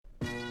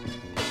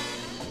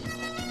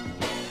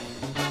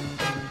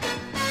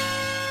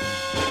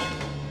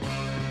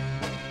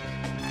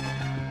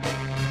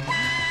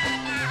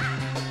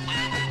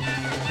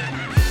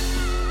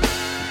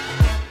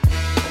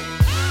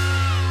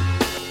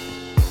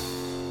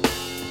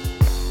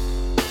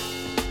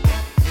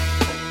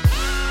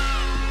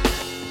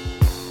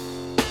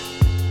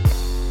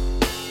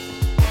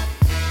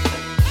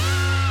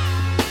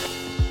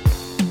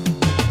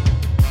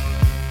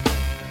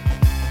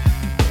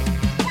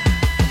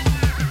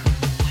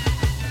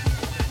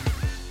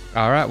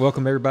All right,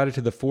 welcome everybody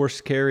to the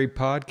Force Carry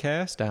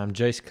podcast. I'm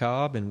Jace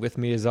Cobb, and with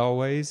me as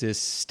always is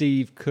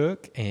Steve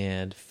Cook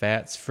and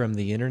Fats from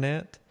the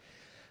internet.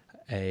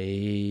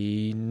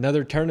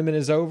 Another tournament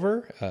is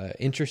over,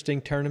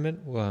 interesting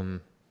tournament.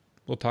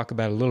 We'll talk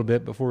about it a little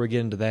bit before we get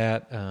into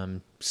that.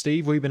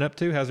 Steve, what have you been up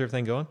to? How's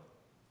everything going?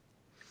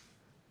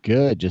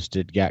 Good. Just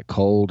it got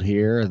cold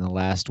here in the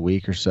last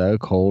week or so,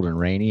 cold and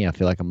rainy. I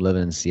feel like I'm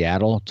living in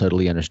Seattle.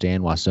 Totally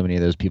understand why so many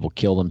of those people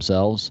kill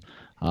themselves.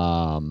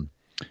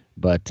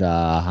 But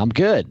I'm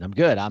good. I'm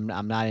good. I'm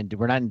not in.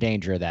 We're not in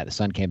danger of that. The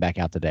sun came back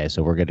out today,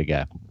 so we're good to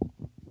go.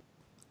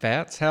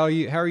 Fats, how are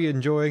you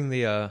enjoying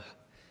the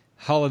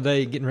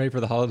holiday, getting ready for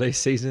the holiday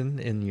season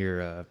in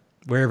your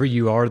wherever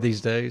you are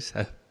these days?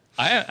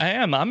 I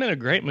am. I'm in a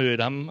great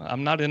mood.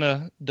 I'm not in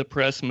a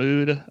depressed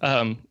mood.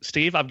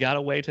 Steve, I've got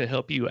a way to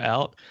help you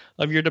out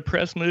of your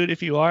depressed mood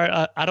if you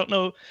are. I don't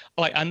know.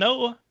 Like, I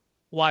know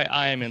why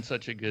I am in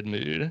such a good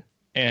mood.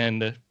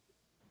 And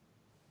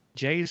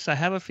Jace, I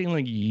have a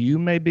feeling you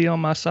may be on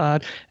my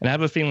side. And I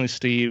have a feeling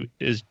Steve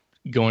is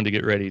going to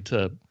get ready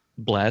to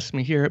blast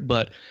me here.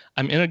 But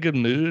I'm in a good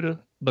mood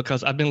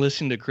because I've been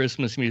listening to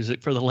Christmas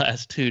music for the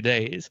last 2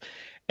 days.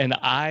 And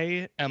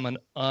I am an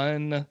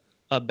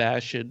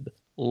unabashed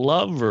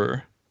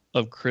lover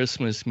of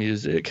Christmas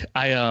music.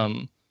 I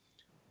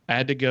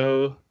had to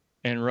go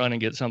and run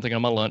and get something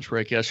on my lunch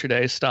break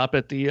yesterday. Stop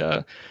at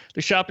the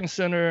shopping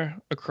center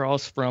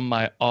across from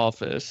my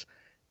office,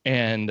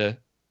 and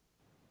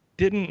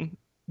didn't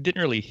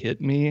really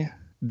hit me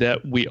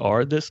that we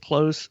are this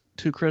close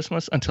to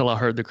Christmas until I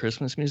heard the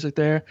Christmas music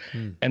there.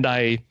 And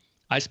I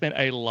spent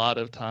a lot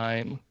of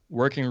time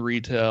working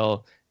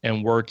retail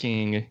and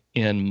working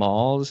in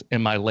malls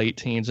in my late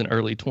teens and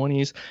early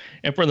 20s.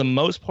 And for the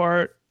most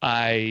part,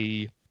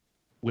 I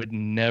would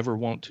never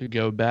want to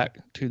go back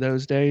to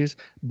those days.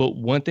 But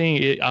one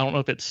thing, I don't know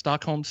if it's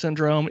Stockholm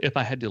Syndrome, if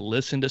I had to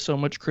listen to so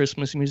much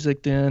Christmas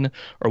music then,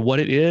 or what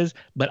it is,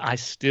 but I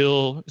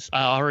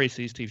already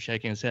see Steve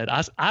shaking his head.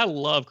 I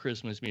love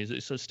Christmas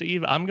music. So,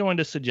 Steve, I'm going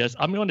to send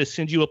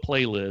you a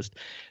playlist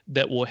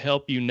that will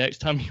help you next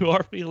time you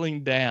are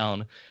feeling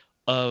down.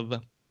 I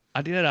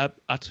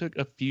took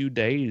a few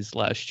days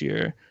last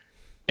year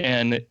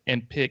and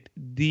picked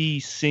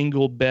the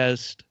single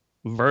best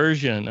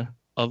version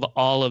of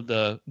all of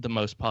the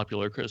most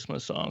popular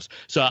Christmas songs.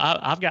 So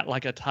I've got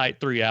like a tight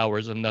 3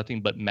 hours of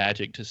nothing but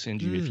magic to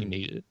send you if you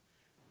need it.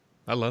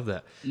 I love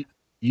that.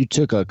 You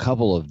took a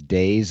couple of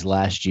days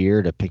last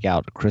year to pick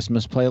out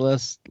Christmas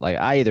playlists. Like,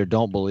 I either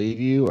don't believe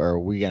you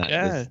or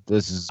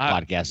this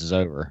podcast is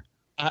over.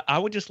 I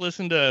would just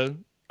listen to.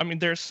 I mean,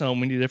 there's so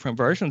many different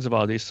versions of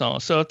all these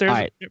songs. So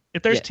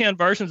if there's 10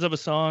 versions of a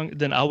song,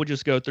 then I would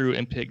just go through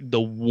and pick the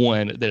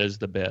one that is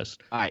the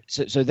best. All right.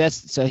 So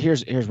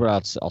here's what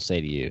I'll say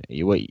to you.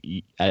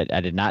 I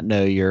did not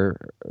know your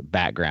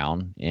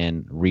background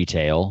in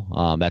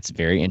retail. That's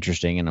very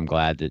interesting, and I'm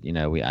glad that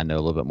I know a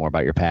little bit more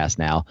about your past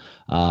now.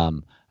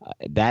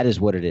 That is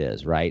what it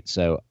is, right?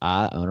 So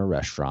I own a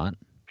restaurant,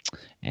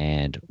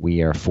 and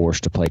we are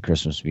forced to play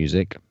Christmas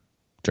music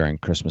during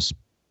Christmas,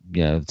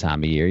 the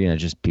time of year,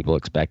 just people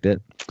expect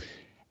it.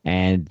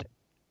 And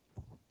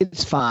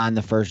it's fine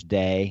the first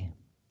day.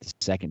 The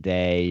second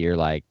day, you're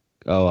like,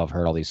 oh, I've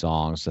heard all these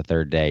songs. The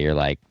third day, you're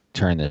like,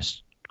 turn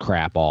this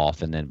crap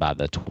off. And then by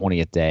the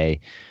 20th day,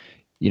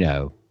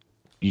 you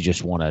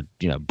just want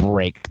to,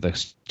 break the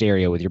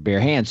stereo with your bare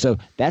hands. So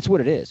that's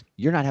what it is.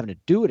 You're not having to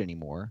do it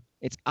anymore.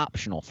 It's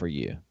optional for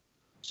you.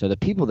 So the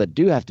people that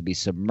do have to be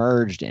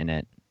submerged in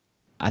it,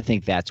 I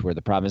think that's where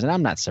the problem is. And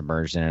I'm not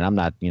submerged in it. I'm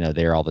not,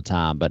 there all the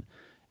time, but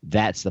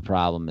that's the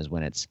problem, is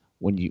when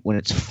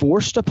it's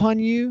forced upon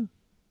you.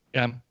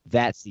 Yeah.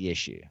 That's the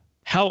issue.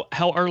 How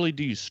early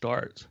do you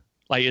start?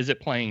 Like, is it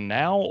playing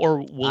now, or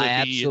will it be? I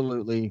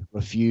absolutely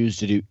refuse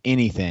to do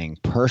anything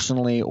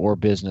personally or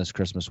business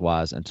Christmas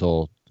wise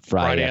until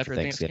Friday after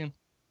Thanksgiving.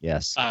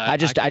 Yes. I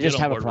just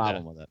have a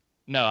problem with it.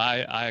 No,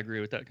 I agree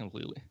with that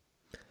completely.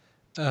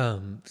 I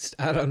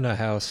don't know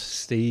how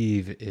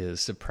Steve is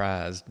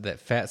surprised that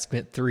Fat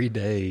spent 3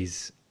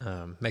 days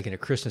making a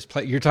Christmas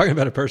play. You're talking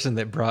about a person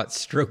that brought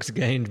strokes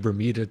gained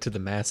Bermuda to the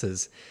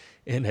masses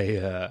in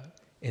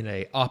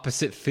a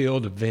opposite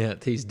field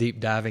event. He's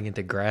deep diving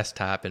into grass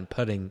type and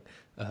putting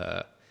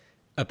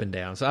up and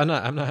down. So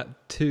I'm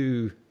not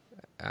too.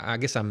 I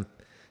guess I'm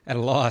at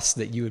a loss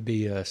that you would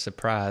be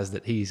surprised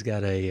that he's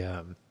got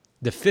a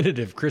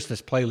definitive Christmas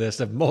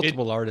playlist of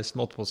multiple artists,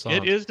 multiple songs.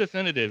 It is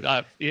definitive.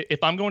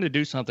 If I'm going to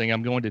do something,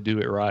 I'm going to do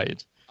it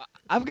right.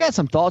 I've got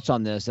some thoughts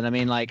on this, and I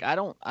mean, like, I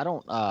don't,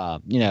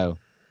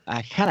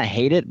 I kind of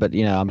hate it, but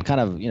I'm kind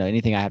of,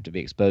 anything I have to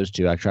be exposed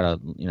to, I try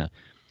to,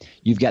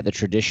 you've got the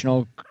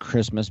traditional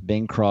Christmas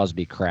Bing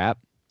Crosby crap,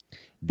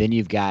 then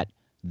you've got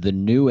the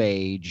new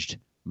aged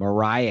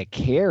Mariah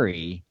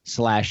Carey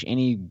 /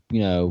 any,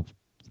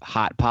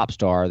 hot pop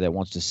star that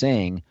wants to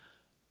sing.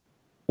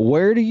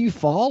 Where do you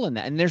fall in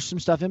that? And there's some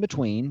stuff in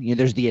between.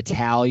 There's the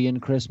Italian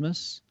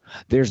Christmas.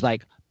 There's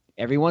like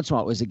every once in a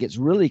while, as it gets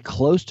really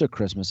close to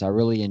Christmas, I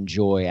really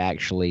enjoy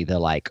actually the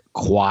like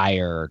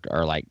choir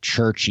or like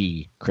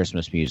churchy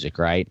Christmas music,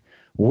 right?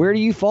 Where do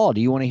you fall?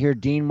 Do you want to hear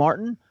Dean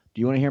Martin?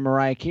 Do you want to hear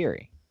Mariah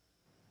Carey?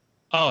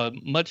 Oh,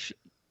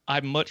 I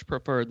much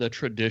prefer the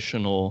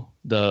traditional,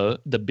 the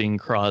Bing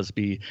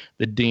Crosby,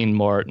 the Dean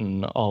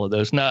Martin, all of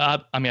those.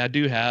 Now, I mean, I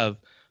do have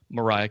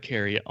Mariah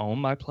Carey on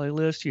my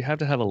playlist. You have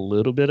to have a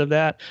little bit of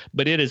that,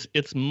 but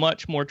it's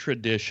much more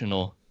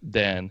traditional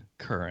than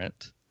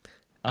current.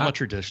 I'm a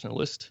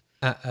traditionalist.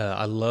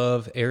 I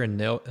love Aaron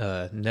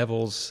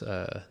Neville's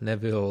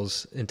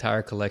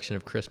entire collection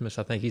of Christmas.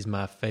 I think he's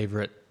my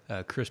favorite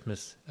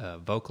Christmas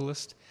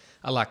vocalist.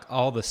 I like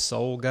all the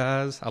soul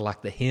guys. I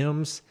like the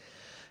hymns.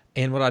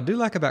 And what I do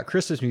like about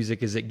Christmas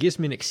music is it gives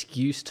me an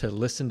excuse to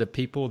listen to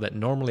people that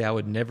normally I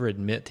would never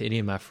admit to any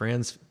of my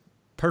friends.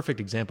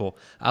 Perfect example.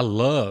 I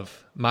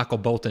love Michael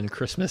Bolton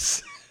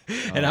Christmas.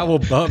 And I will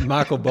bump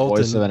Michael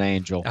Bolton. Voice of an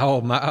angel.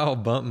 I'll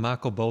bump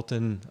Michael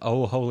Bolton,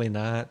 Oh Holy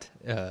Night,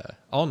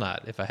 all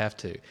night if I have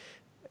to.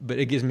 But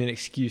it gives me an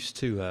excuse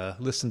to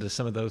listen to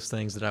some of those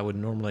things that I would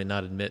normally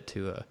not admit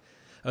to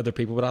other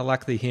people. But I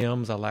like the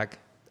hymns. I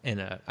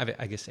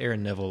guess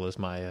Aaron Neville is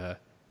my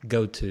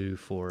go-to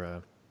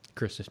for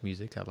Christmas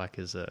music. I like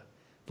his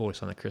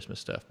voice on the Christmas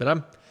stuff.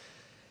 But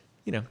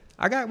we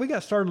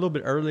got started a little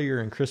bit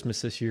earlier in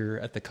Christmas this year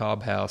at the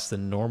Cobb House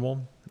than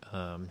normal.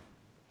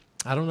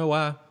 I don't know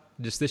why.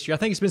 Just this year, I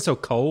think it's been so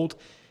cold.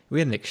 We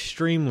had an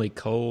extremely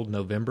cold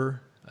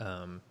November.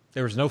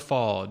 There was no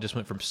fall. It just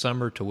went from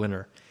summer to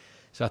winter.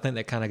 So I think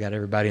that kind of got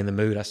everybody in the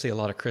mood. I see a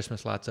lot of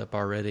Christmas lights up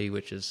already,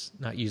 which is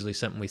not usually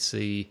something we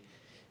see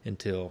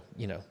until,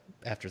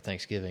 after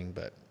Thanksgiving.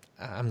 But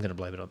I'm going to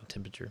blame it on the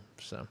temperature.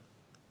 So,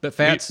 but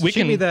Fats,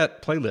 shoot me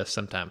that playlist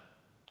sometime.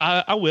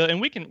 I will,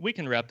 and we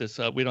can wrap this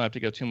up. We don't have to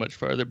go too much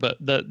further. But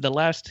the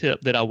last tip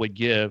that I would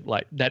give,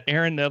 like that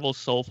Aaron Neville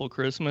Soulful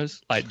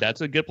Christmas, like that's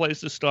a good place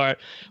to start.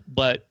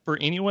 But for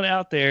anyone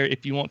out there,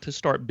 if you want to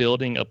start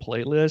building a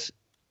playlist,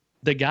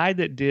 the guy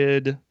that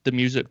did the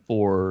music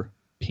for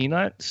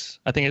Peanuts,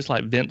 I think it's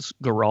like Vince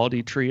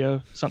Guaraldi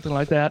Trio, something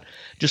like that.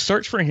 Just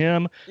search for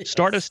him,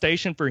 start a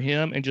station for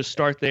him, and just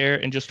start there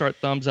and just start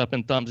thumbs up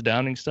and thumbs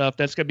downing stuff.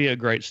 That's gonna be a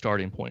great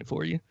starting point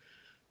for you.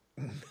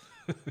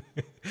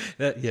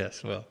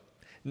 Yes, well,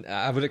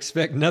 I would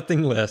expect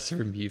nothing less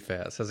from you,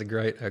 Fats. That's a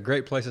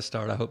great place to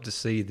start. I hope to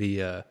see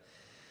your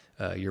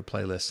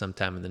playlist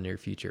sometime in the near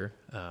future.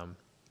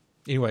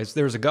 Anyways,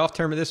 there was a golf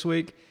tournament this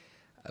week.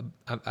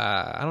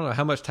 I don't know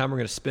how much time we're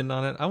going to spend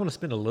on it. I want to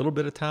spend a little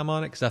bit of time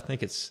on it because I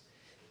think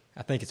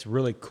it's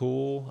really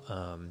cool.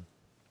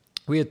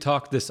 We had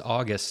talked this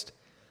August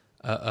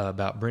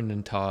about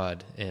Brendan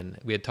Todd, and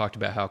we had talked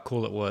about how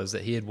cool it was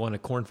that he had won a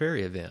Korn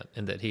Ferry event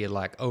and that he had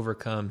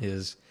overcome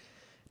his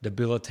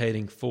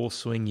debilitating full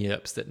swing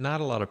yips that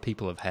not a lot of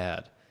people have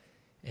had.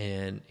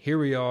 And here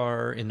we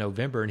are in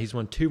November, and he's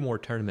won 2 more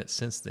tournaments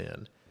since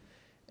then.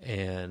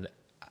 And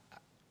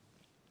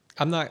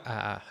I'm not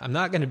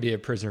going to be a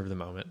prisoner of the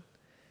moment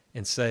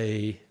and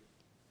say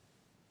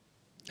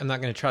I'm not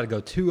going to try to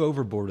go too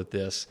overboard with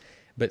this,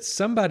 but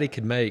somebody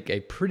could make a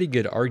pretty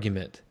good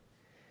argument,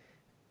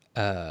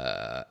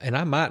 and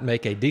I might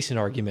make a decent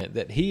argument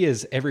that he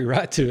is every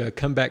right to a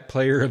comeback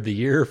player of the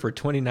year for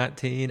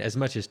 2019 as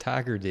much as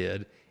Tiger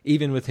did,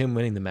 even with him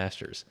winning the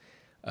Masters.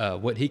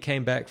 What he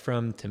came back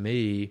from, to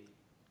me,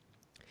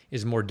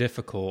 is more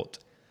difficult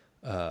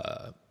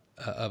of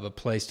a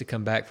place to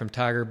come back from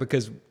Tiger,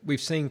 because we've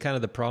seen kind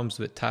of the problems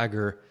with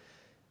Tiger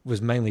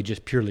was mainly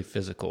just purely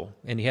physical,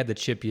 and he had the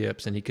chip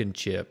yips and he couldn't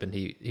chip, and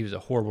he was a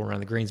horrible around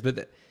the greens.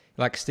 But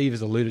like Steve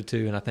has alluded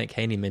to, and I think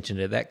Haney mentioned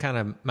it, that kind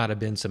of might have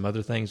been some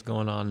other things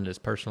going on in his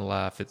personal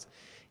life. It's,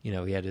 he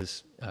had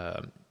his,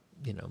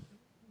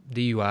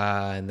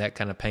 DUI and that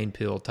kind of pain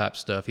pill type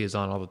stuff he was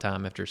on all the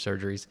time after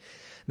surgeries.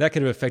 That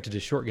could have affected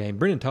his short game.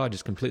 Brendan Todd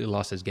just completely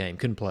lost his game.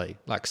 Couldn't play.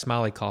 Like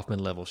Smiley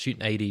Kaufman level,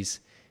 shooting 80s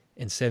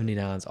and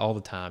 79s all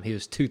the time. He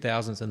was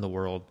 2000s in the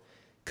world.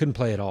 Couldn't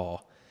play at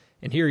all.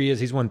 And here he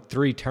is. He's won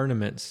 3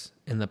 tournaments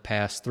in the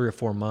past 3 or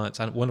 4 months.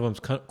 One of them's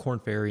Korn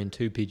Ferry and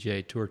 2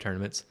 PGA Tour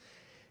tournaments.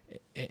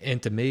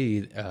 And to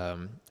me, I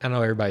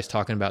know everybody's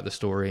talking about the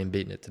story and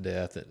beating it to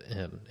death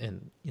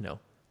and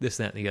this,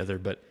 that, and the other,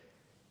 but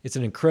it's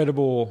an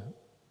incredible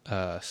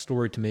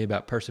story to me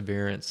about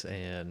perseverance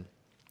and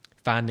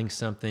finding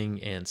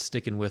something and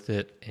sticking with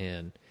it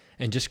and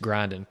just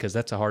grinding, because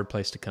that's a hard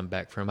place to come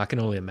back from. I can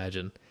only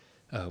imagine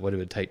what it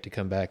would take to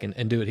come back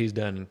and do what he's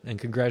done. And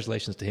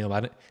congratulations to him.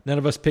 None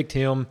of us picked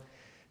him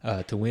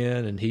to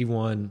win, and he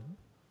won,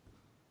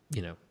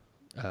 and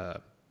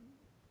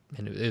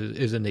it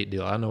was a neat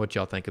deal. I don't know what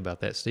y'all think about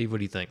that. Steve, what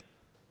do you think?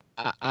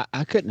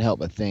 I couldn't help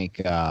but think,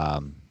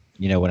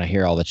 when I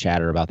hear all the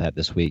chatter about that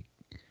this week,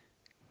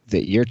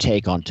 that your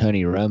take on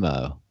Tony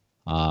Romo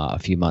a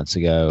few months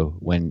ago,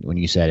 when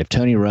you said if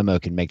Tony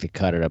Romo can make the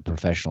cut at a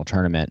professional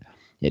tournament,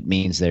 it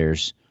means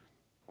there's,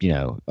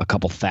 a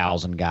couple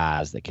thousand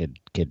guys that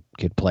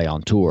could play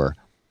on tour.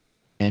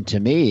 And to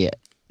me,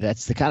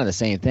 that's the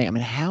same thing. I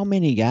mean, how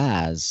many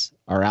guys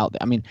are out there?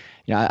 I mean,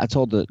 I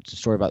told the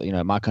story about,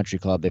 my country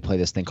club, they play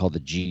this thing called the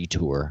G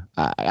Tour.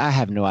 I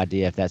have no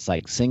idea if that's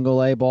like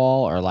single A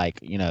ball or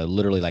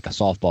literally like a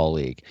softball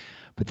league.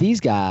 But these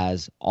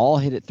guys all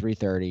hit at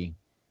 330.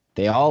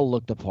 They all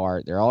look the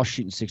part. They're all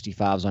shooting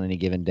 65s on any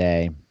given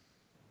day.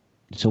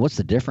 So what's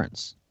the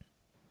difference?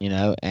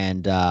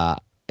 And I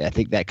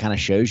think that kind of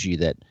shows you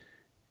that,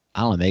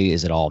 I don't know, maybe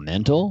is it all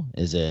mental?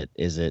 It's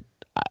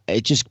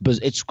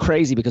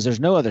crazy because there's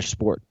no other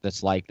sport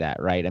that's like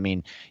that, right? I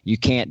mean, you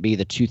can't be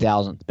the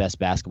 2000th best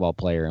basketball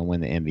player and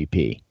win the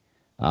MVP.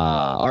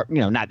 Or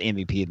not the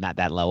MVP, not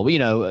that level, but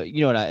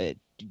what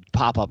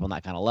pop up on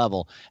that kind of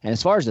level. And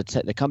as far as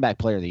the comeback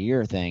player of the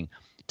year thing,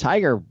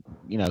 Tiger,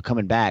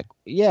 coming back,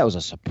 yeah, it was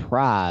a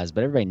surprise,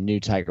 but everybody knew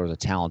Tiger was a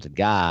talented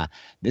guy.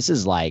 This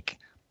is like,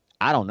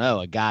 I don't know,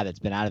 a guy that's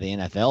been out of the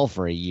NFL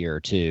for a year or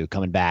two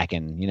coming back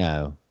and,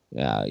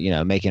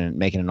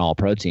 making an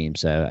all-pro team.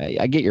 So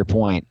I get your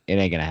point. It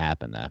ain't going to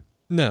happen, though.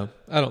 No,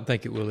 I don't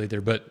think it will either.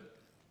 But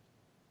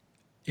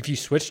if you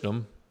switched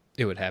them,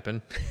 it would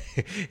happen.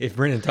 If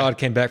Brendan Todd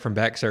came back from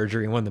back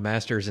surgery and won the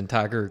Masters and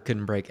Tiger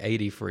couldn't break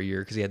 80 for a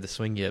year because he had the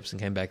swing yips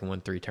and came back and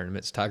won 3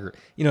 tournaments, Tiger,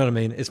 you know what I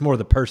mean? It's more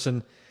the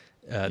person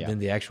than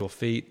the actual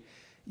feat.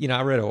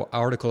 I read an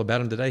article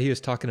about him today. He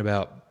was talking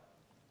about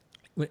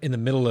in the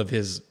middle of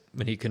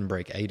when he couldn't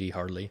break 80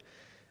 hardly,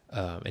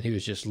 and he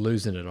was just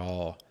losing it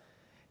all.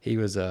 He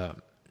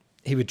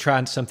would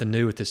try something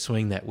new with his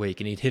swing that week,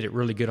 and he'd hit it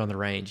really good on the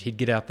range. He'd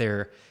get out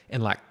there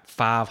and like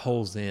 5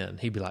 holes in,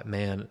 he'd be like,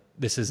 man,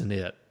 this isn't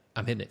it.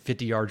 I'm hitting it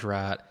 50 yards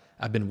right.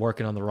 I've been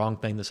working on the wrong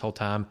thing this whole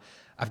time.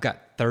 I've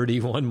got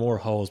 31 more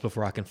holes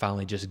before I can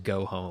finally just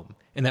go home.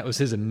 And that was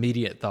his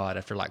immediate thought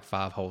after like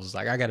 5 holes. It's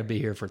like, I got to be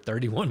here for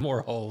 31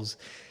 more holes,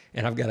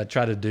 and I've got to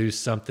try to do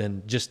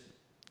something.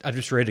 I'm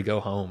just ready to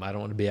go home. I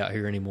don't want to be out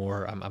here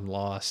anymore. I'm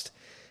lost.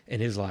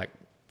 And he's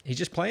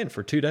just playing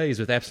for 2 days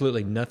with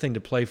absolutely nothing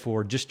to play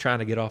for, just trying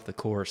to get off the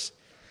course.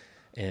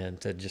 And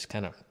to just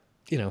kind of,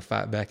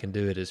 fight back and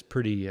do it is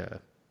pretty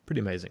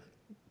amazing.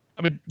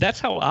 I mean, that's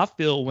how I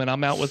feel when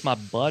I'm out with my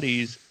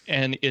buddies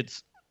and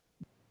it's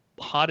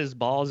hot as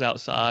balls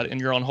outside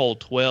and you're on hole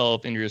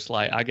 12 and you're just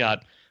like, I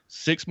got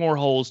 6 more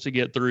holes to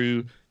get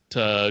through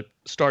to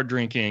start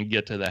drinking and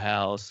get to the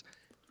house.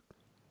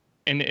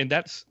 And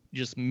that's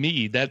just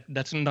me.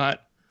 That's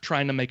not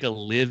trying to make a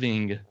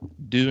living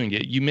doing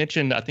it. You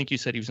mentioned, I think you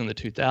said he was in the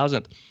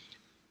 2000th.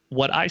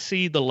 What I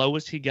see, the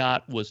lowest he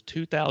got was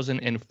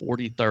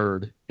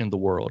 2043rd in the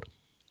world.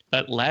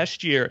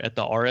 Last year at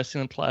the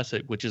RSN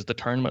Classic, which is the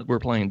tournament we're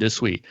playing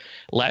this week,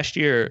 last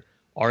year,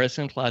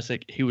 RSN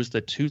Classic, he was the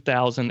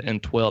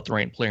 2012th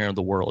ranked player in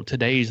the world.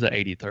 Today he's the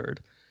 83rd.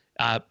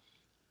 I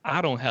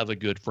don't have a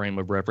good frame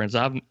of reference.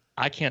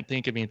 I can't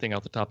think of anything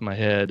off the top of my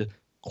head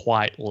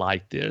quite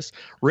like this.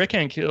 Rick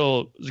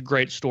Ankill is a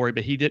great story,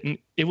 but it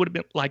would have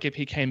been like if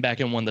he came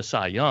back and won the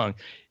Cy Young.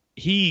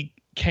 He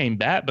came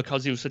back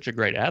because he was such a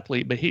great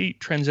athlete, but he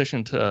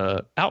transitioned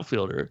to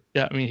outfielder.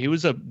 Yeah, I mean, he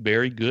was a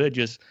very good,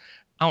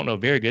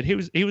 very good.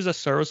 He was a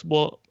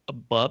serviceable,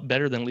 above,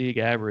 better than league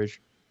average,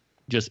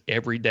 just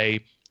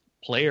everyday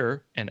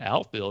player and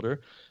outfielder.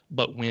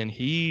 But when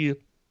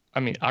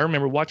I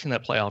remember watching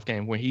that playoff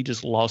game where he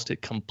just lost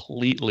it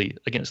completely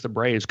against the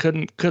Braves.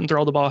 Couldn't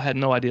throw the ball, had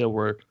no idea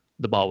where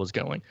the ball was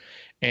going.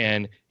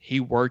 And he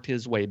worked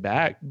his way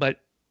back,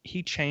 but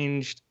he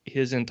changed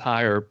his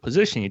entire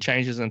position. He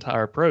changed his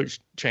entire approach,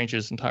 changed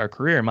his entire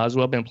career. Might as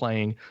well have been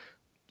playing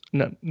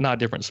not a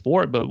different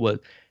sport,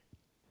 but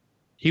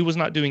he was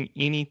not doing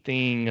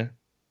anything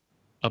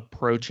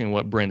approaching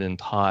what Brendan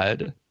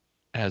Todd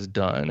has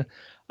done.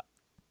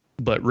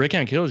 But Rick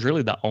Ankill is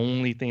really the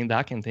only thing that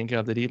I can think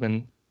of that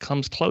even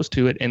comes close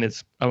to it. And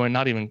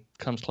not even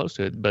comes close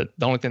to it, but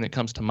the only thing that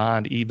comes to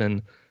mind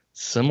even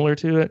similar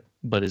to it,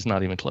 but is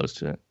not even close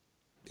to it.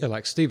 Yeah,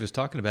 like Steve was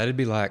talking about, it'd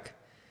be like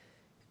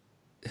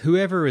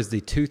whoever is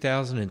the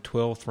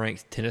 2012th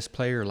ranked tennis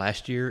player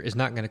last year is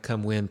not going to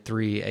come win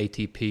 3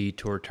 ATP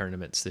Tour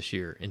tournaments this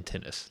year in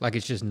tennis. Like,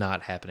 it's just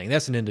not happening.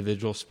 That's an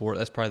individual sport.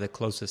 That's probably the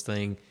closest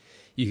thing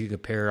you could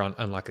compare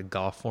on like a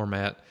golf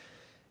format.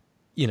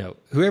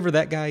 Whoever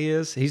that guy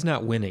is, he's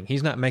not winning.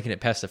 He's not making it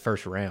past the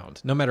first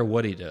round, no matter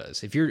what he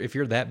does. If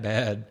you're that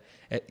bad,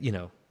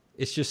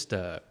 it's just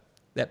that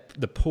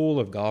the pool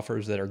of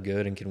golfers that are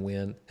good and can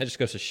win. That just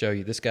goes to show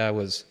you this guy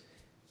was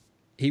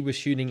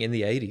shooting in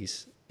the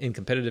 80s in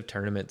competitive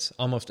tournaments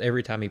almost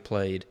every time he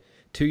played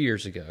 2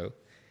 years ago.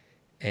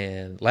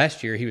 And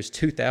last year he was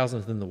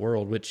 2000th in the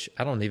world, which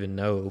I don't even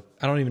know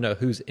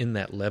who's in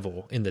that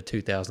level in the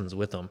 2000s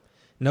with him.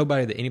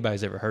 Nobody that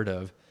anybody's ever heard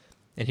of.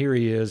 And here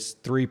he is,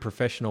 3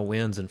 professional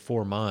wins in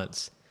 4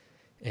 months.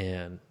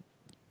 And,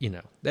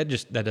 that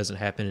doesn't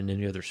happen in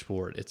any other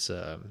sport. It's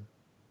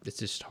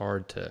just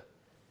hard to,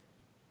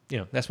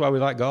 that's why we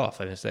like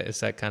golf. And it's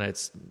that kind of,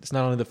 it's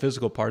not only the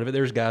physical part of it.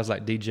 There's guys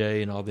like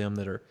DJ and all them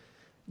that are,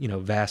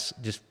 vast,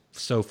 just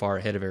so far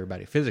ahead of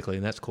everybody physically,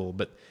 and that's cool.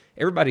 But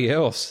everybody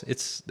else,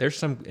 it's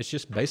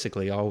just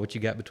basically all what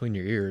you got between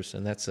your ears,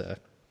 and that's a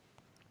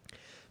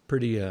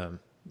pretty,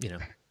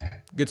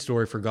 good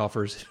story for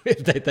golfers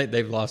if they think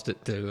they've lost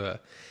it to,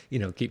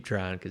 keep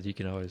trying, because you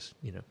can always,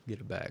 get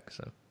it back.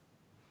 So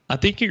I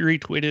think you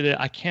retweeted it.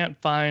 I can't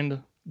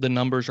find the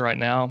numbers right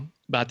now,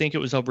 but I think it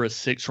was over a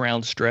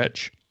 6-round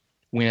stretch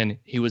when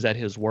he was at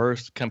his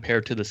worst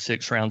compared to the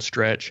 6-round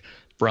stretch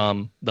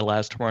from the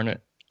last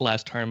tournament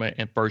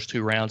and first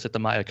 2 rounds at the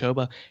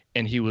Mayakoba,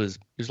 and he was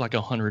like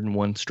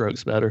 101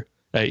 strokes better.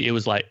 It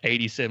was like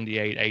 80,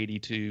 78,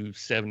 82,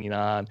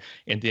 79,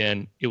 and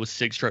then it was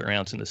 6 straight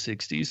rounds in the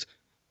 60s.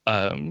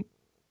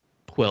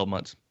 12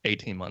 months,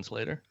 18 months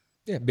later.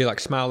 Yeah, it'd be like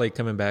Smiley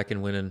coming back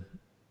and winning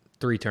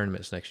 3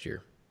 tournaments next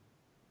year.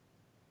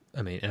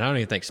 I mean, and I don't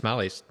even think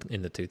Smiley's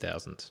in the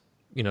 2000s.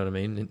 You know what I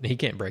mean? He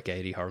can't break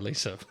 80 hardly,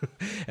 so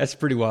that's a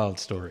pretty wild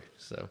story.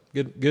 So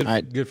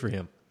good for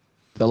him.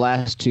 The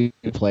last 2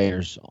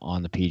 players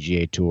on the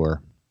PGA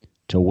Tour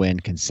to win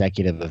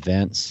consecutive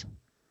events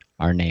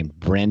are named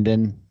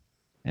Brendan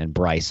and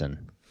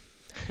Bryson.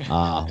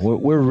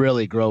 We're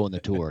really growing the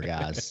tour,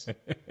 guys.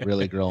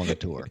 Really growing the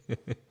tour.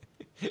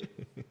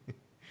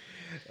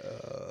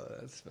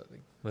 That's funny.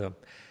 Well,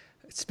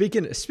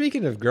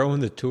 speaking of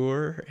growing the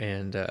tour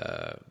and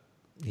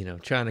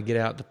trying to get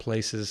out to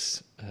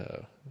places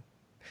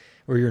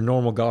where your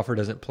normal golfer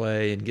doesn't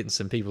play and getting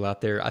some people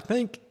out there, I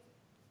think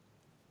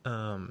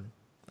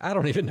I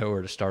don't even know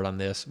where to start on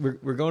this.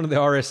 We're going to the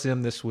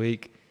RSM this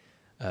week,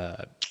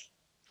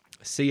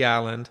 Sea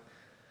Island.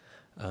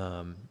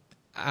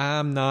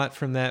 I'm not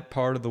from that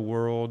part of the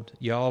world.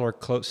 Y'all are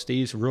close.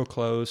 Steve's real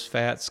close.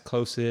 Fat's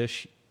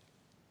close-ish.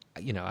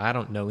 I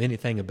don't know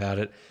anything about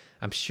it.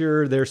 I'm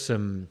sure there's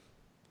some,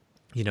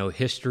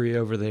 history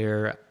over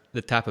there,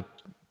 the type of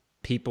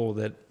people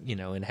that,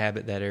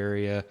 inhabit that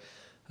area.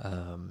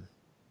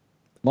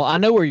 Well, I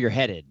know where you're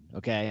headed.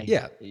 Okay.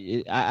 Yeah.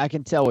 I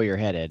can tell where you're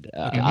headed.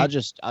 I'll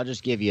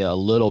just give you a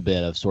little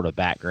bit of sort of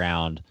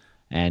background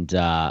and,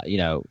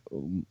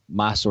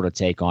 my sort of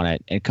take on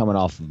it. And coming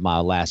off of my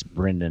last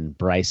Brendan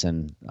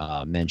Bryson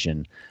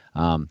mention,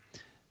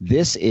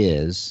 this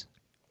is,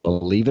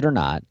 believe it or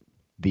not,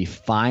 the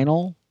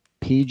final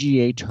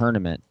PGA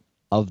tournament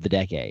of the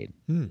decade.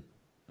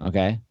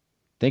 Okay.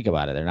 Think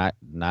about it. They're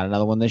not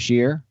another one this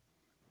year.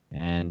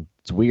 And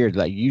it's weird.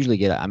 Like, you usually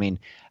get,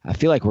 I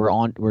feel like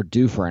we're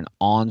due for an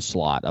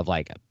onslaught of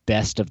like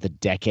best of the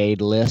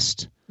decade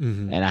list.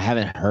 Mm-hmm. And I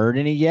haven't heard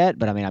any yet,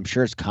 but I'm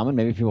sure it's coming.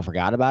 Maybe people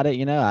forgot about it.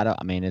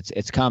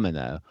 It's coming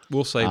though.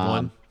 We'll save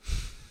one.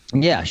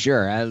 Yeah,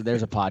 sure.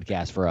 There's a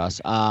podcast for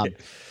us.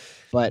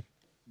 But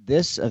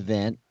this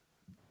event,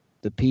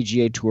 the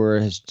PGA Tour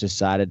has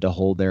decided to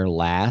hold their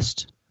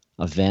last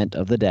event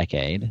of the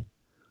decade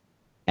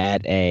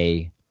at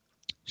a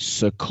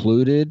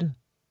secluded,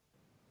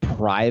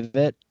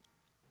 private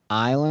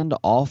island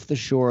off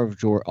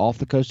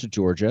the coast of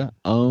Georgia,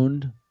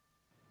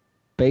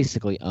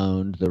 basically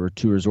owned. There were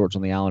 2 resorts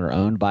on the island are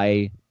owned by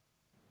a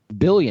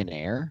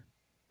billionaire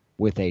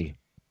with a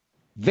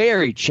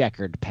very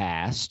checkered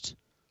past,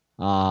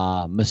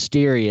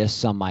 mysterious,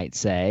 some might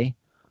say,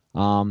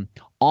 on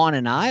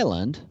an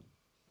island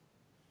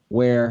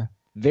where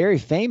very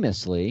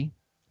famously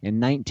in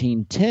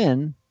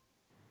 1910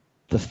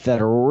 the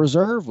Federal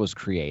Reserve was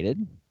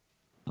created.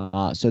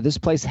 So this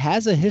place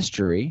has a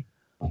history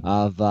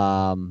of,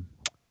 some.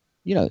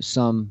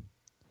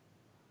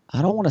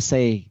 I don't want to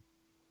say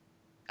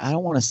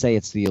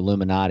it's the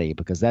Illuminati,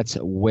 because that's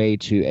way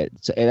too.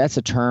 That's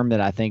a term that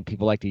I think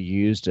people like to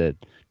use to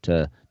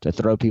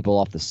throw people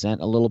off the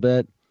scent a little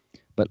bit.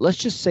 But let's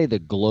just say the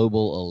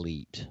global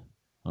elite.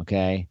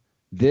 Okay,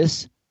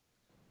 this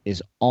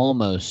is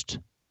almost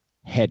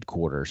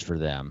headquarters for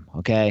them.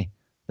 Okay,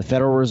 the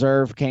Federal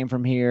Reserve came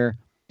from here.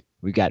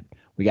 We got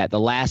the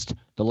last.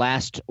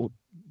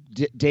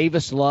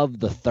 Davis Love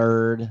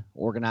III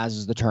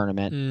organizes the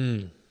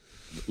tournament.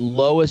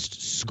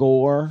 Lowest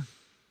score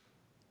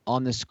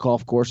on this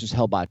golf course is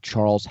held by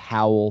Charles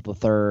Howell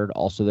III,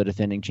 also the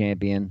defending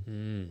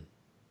champion.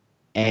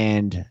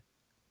 And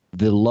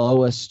the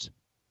lowest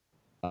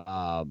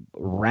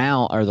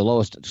round, or the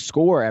lowest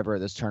score ever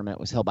at this tournament,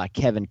 was held by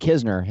Kevin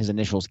Kisner, his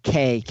initials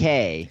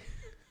KK.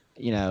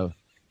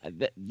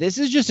 This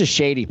is just a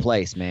shady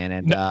place, man.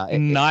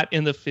 And not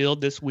in the field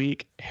this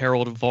week,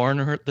 Harold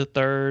Varner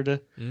III.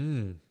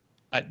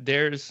 I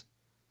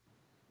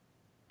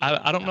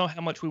don't know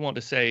how much we want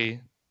to say,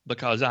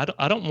 because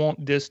I don't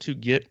want this to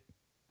get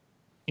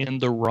in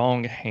the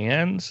wrong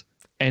hands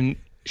and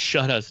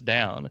shut us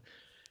down.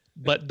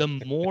 But the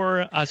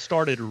more I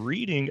started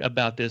reading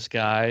about this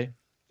guy,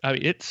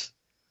 it's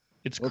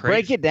crazy.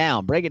 Break it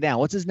down.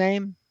 What's his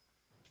name?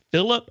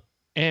 Philip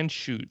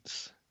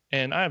Anschutz.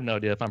 And I have no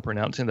idea if I'm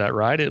pronouncing that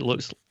right. It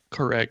looks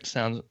correct,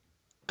 sounds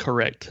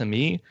correct to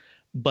me.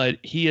 But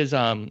he is,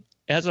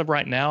 as of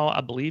right now,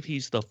 I believe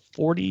he's they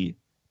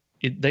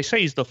say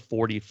he's the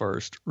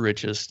 41st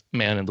richest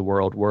man in the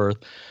world, worth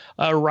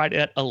right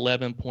at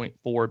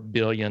 $11.4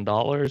 billion.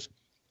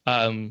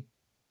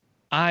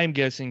 I'm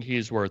guessing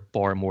he's worth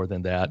far more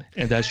than that.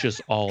 And that's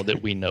just all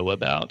that we know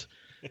about.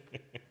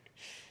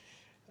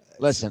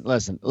 Listen.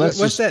 What's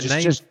that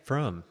name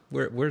from?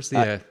 Where's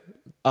the...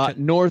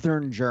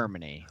 Northern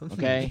Germany,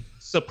 okay?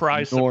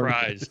 Surprise. So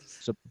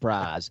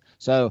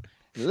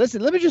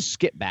Listen, let me just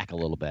skip back a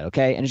little bit,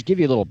 okay, and just give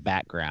you a little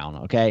background,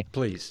 okay?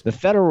 Please. The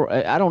Federal,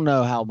 I don't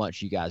know how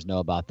much you guys know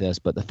about this,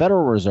 but the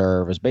Federal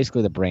Reserve is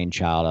basically the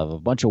brainchild of a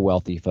bunch of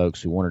wealthy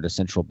folks who wanted a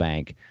central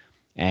bank,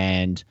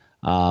 and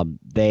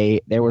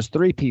there was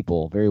three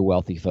people, very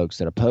wealthy folks,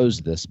 that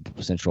opposed this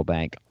central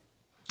bank.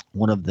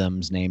 One of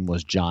them's name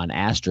was John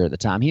Astor at the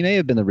time. He may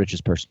have been the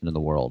richest person in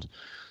the world.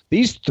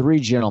 These three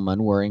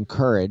gentlemen were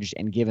encouraged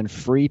and given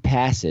free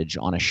passage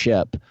on a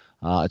ship.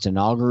 It's an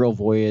inaugural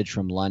voyage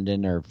from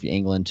London or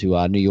England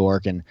to New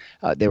York, and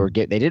they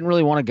didn't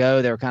really want to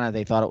go.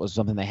 They thought it was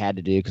something they had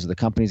to do because of the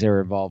companies they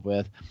were involved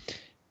with.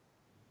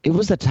 It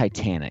was the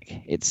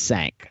Titanic. It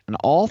sank, and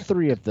all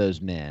three of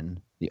those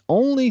men, the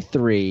only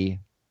three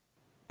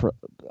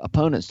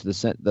opponents to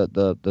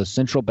the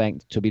central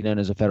bank to be known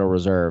as the Federal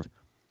Reserve,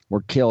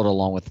 were killed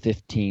along with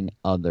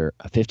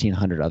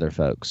 1,500 other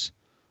folks.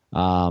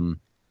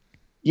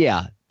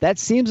 Yeah, that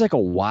seems like a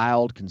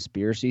wild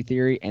conspiracy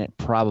theory, and it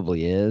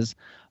probably is.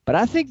 But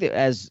I think that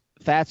as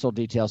Fats will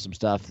detail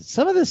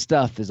some of this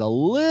stuff is a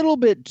little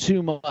bit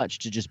too much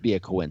to just be a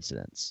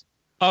coincidence.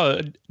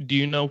 Do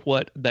you know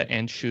what the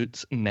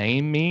Anschutz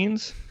name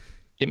means?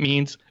 It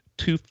means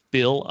to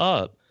fill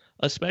up,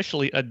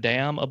 especially a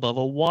dam above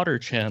a water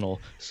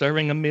channel,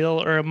 serving a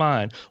meal or a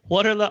mine.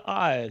 What are the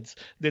odds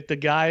that the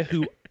guy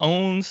who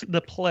owns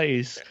the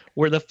place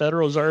where the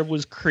Federal Reserve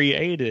was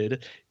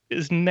created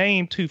is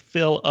named to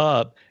fill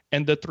up,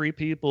 and the three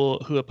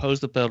people who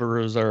opposed the Federal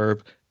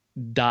Reserve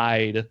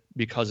died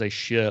because a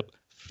ship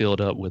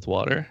filled up with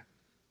water?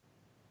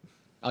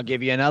 I'll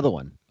give you another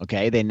one.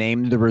 Okay, they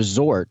named the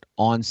resort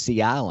on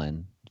Sea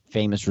Island,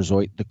 famous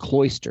resort, the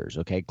Cloisters.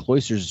 Okay,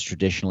 Cloisters is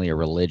traditionally a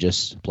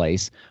religious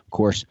place. Of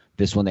course,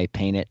 this one they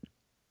paint it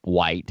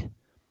white,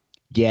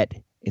 yet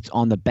it's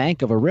on the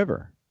bank of a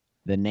river.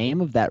 The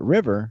name of that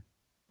river,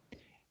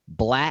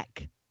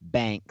 Black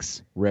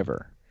Banks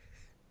River.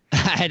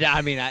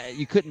 I mean,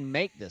 you couldn't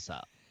make this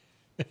up.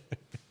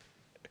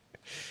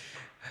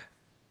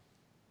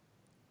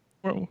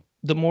 Well,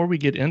 the more we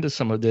get into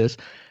some of this,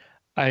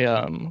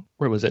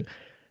 where was it?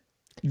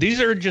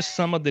 These are just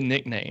some of the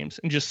nicknames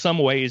and just some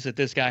ways that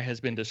this guy has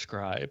been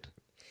described.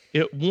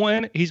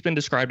 He's been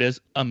described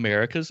as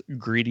America's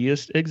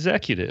greediest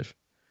executive.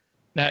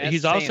 Now, That's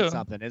he's saying also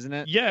something, isn't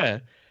it? Yeah.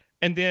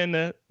 And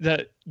then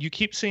you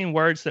keep seeing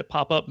words that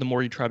pop up the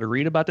more you try to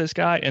read about this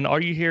guy, and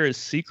all you hear is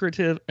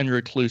secretive and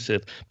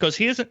reclusive, because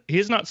he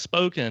has not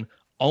spoken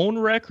on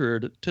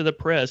record to the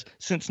press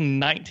since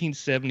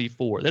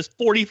 1974. That's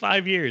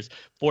 45 years.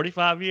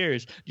 45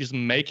 years just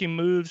making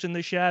moves in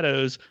the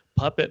shadows,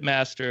 puppet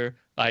master.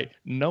 Like,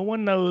 no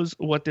one knows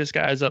what this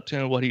guy is up to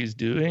and what he's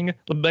doing,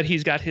 but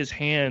he's got his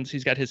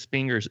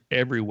fingers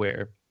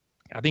everywhere.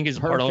 I think he's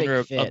part owner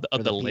of the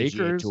PGA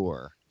Lakers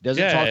Tour.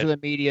 Doesn't talk to the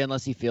media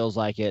unless he feels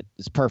like it.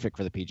 It's perfect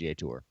for the PGA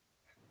Tour.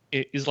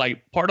 It is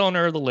like part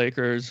owner of the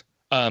Lakers,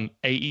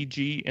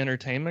 AEG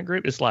Entertainment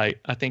Group. It's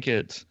like, I think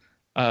it's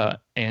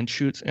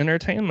Anschutz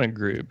Entertainment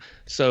Group.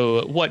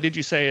 So what did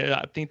you say?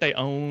 I think they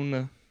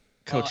own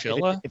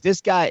Coachella. If this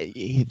guy,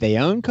 they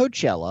own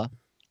Coachella,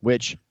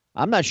 which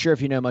I'm not sure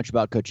if you know much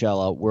about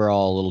Coachella. We're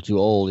all a little too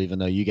old, even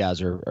though you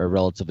guys are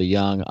relatively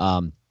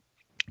young.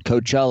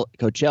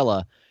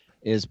 Coachella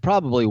is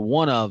probably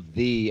one of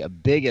the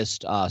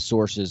biggest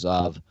sources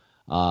of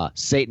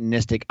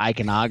Satanistic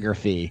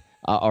iconography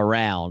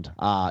around.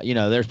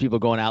 There's people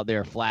going out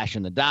there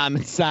flashing the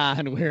diamond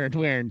sign,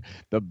 wearing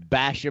the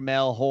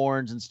bechamel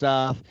horns and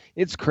stuff.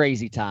 It's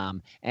crazy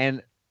time.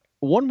 And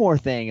one more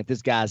thing, if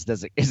this guy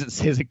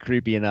isn't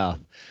creepy enough,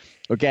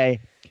 okay,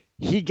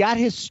 he got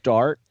his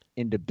start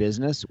into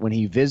business when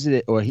he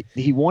visited, or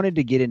he wanted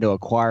to get into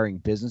acquiring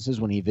businesses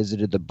when he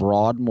visited the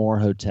Broadmoor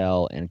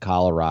Hotel in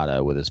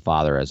Colorado with his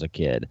father as a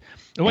kid.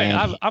 Wait,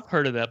 I've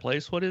heard of that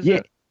place. What is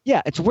it?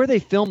 Yeah, it's where they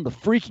filmed The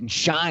freaking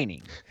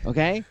Shining.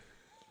 Okay,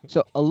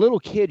 so a little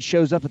kid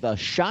shows up at the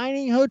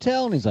Shining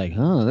Hotel and he's like,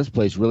 "Oh, this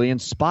place really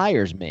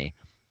inspires me."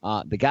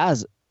 The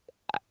guy's.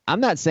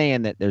 I'm not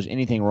saying that there's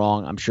anything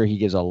wrong. I'm sure he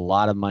gives a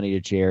lot of money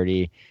to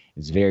charity.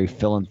 It's very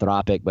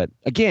philanthropic, but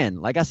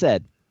again, like I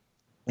said,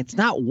 it's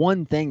not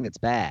one thing that's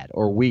bad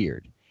or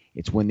weird.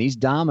 It's when these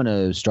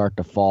dominoes start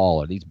to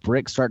fall or these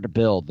bricks start to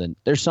build, then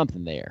there's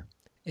something there.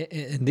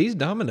 And these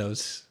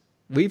dominoes,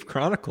 we've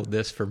chronicled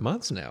this for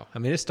months now. I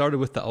mean, it started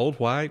with the old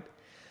white.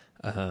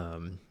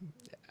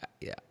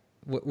 Yeah.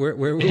 Where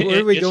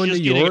are we going to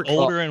New York?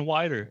 Older and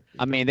whiter.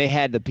 I mean, they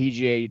had the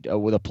PGA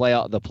with the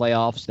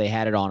playoffs. They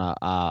had it on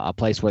a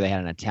place where they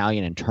had an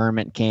Italian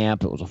internment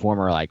camp. It was a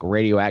former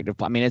radioactive.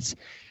 I mean,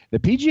 the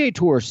PGA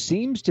Tour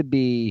seems to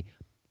be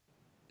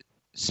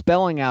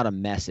spelling out a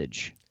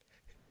message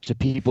to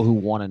people who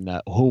want to know,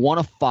 who want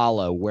to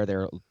follow where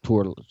their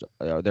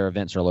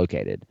events are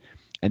located,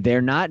 and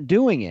they're not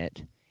doing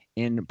it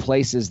in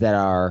places that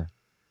are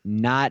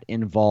not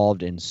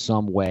involved in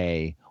some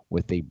way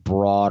with a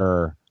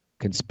broader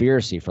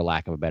conspiracy, for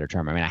lack of a better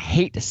term. I mean, I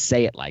hate to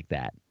say it like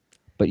that,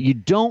 but you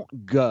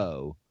don't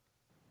go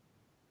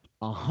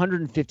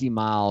 150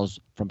 miles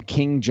from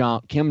Kim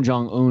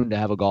Jong-un to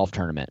have a golf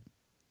tournament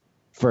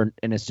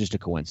and it's just a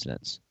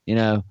coincidence. You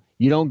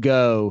don't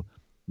go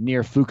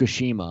near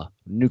Fukushima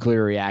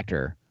nuclear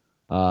reactor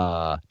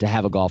to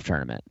have a golf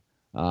tournament.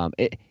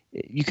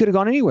 You could have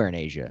gone anywhere in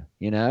Asia,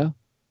 you know.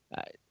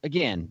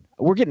 Again,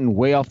 we're getting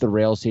way off the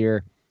rails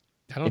here.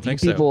 I don't think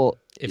so.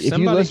 If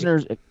you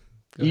listeners,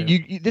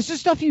 this is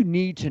stuff you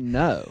need to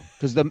know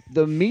because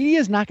the media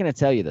is not going to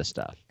tell you this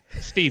stuff.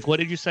 Steve, what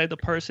did you say the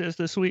purse is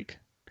this week?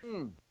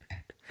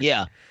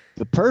 Yeah,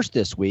 the purse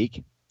this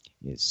week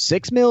is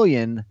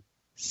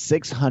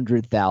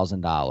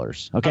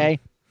 $6,600,000. Okay,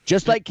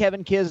 just like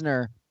Kevin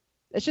Kisner,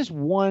 it's just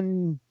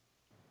one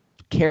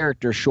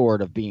character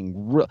short of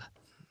being real.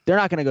 They're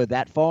not going to go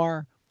that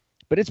far,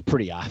 but it's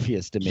pretty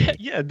obvious to me.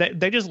 Yeah,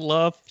 they just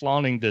love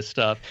flaunting this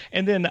stuff.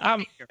 And then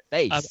I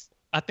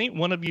think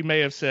one of you may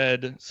have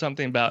said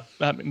something about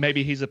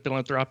maybe he's a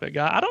philanthropic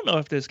guy. I don't know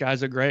if this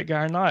guy's a great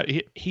guy or not.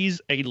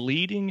 He's a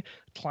leading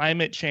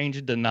climate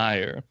change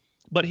denier,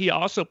 but he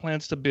also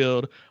plans to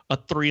build a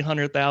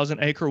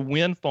 300,000-acre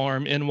wind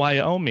farm in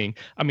Wyoming.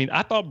 I mean,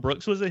 I thought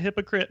Brooks was a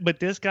hypocrite, but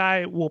this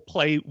guy will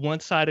play one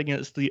side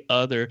against the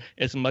other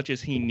as much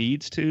as he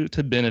needs to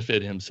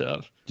benefit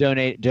himself.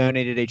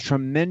 Donated a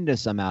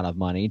tremendous amount of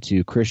money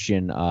to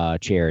Christian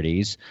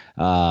charities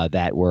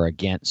that were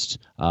against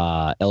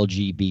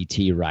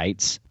LGBT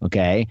rights.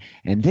 Okay,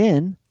 and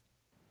then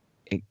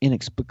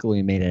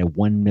inexplicably made a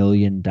 $1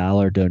 million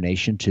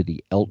donation to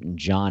the Elton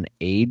John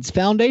AIDS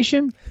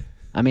Foundation.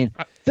 I mean,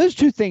 those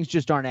two things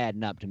just aren't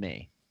adding up to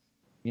me,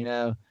 you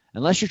know,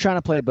 unless you're trying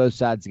to play both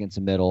sides against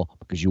the middle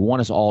because you want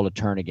us all to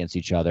turn against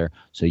each other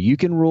so you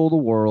can rule the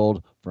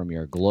world from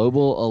your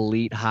global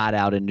elite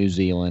hideout in New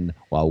Zealand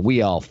while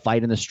we all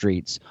fight in the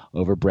streets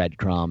over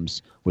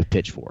breadcrumbs with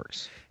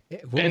pitchforks.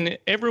 And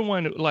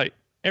everyone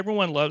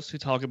loves to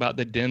talk about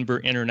the Denver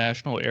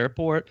International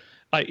Airport.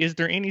 Is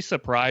there any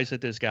surprise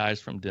that this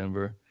guy's from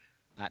Denver?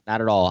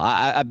 Not at all.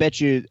 I bet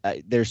you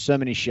there's so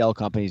many shell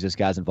companies this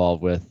guy's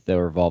involved with that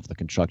were involved with the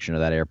construction of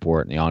that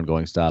airport and the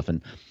ongoing stuff.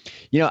 And,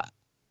 you know,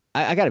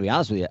 I got to be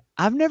honest with you.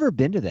 I've never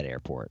been to that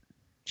airport.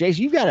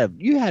 Jason, you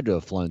had to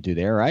have flown through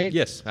there, right?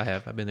 Yes, I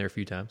have. I've been there a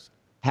few times.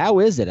 How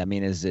is it? I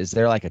mean, is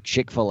there like a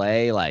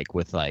Chick-fil-A like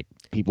with like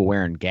people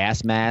wearing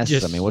gas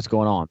masks? I mean, what's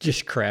going on?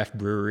 Just craft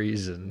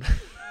breweries and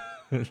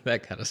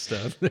that kind of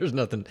stuff. There's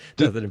nothing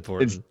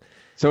important.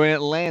 So in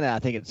Atlanta, I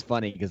think it's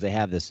funny because they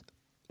have this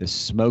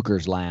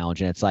smokers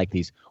lounge and it's like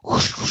these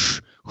whoosh,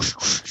 whoosh, whoosh,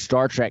 whoosh,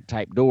 Star Trek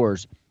type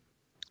doors.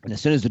 And as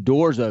soon as the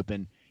doors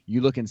open,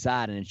 you look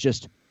inside and it's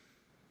just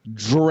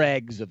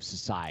dregs of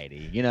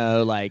society. You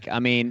know, like, I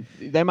mean,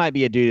 there might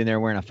be a dude in there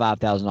wearing a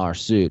 $5,000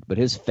 suit, but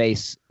his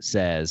face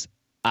says,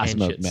 I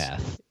smoke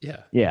meth.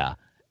 Yeah. Yeah.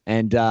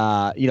 And,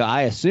 you know,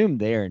 I assume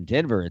there in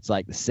Denver, it's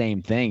like the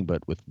same thing,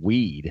 but with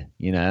weed,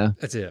 you know?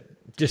 That's it.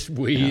 Just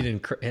weed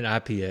and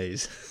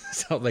IPAs.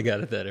 That's all they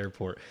got at that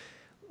airport.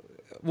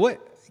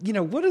 What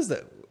is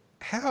the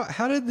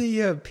how did the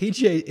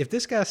PGA, if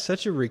this guy's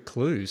such a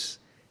recluse,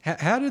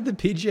 how did the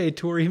PGA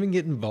Tour even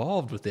get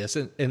involved with this?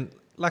 And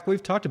like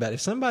we've talked about,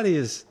 if somebody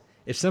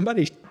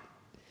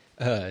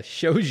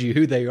shows you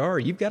who they are,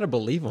 you've got to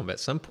believe them at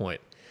some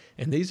point.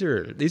 And these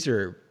are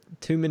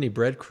too many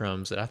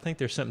breadcrumbs that I think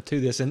there's something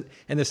to this. And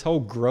this whole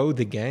grow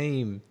the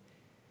game,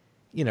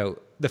 you know,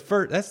 that's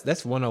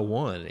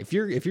 101. If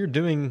you're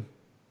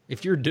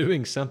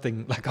doing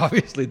something like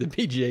obviously the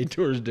PGA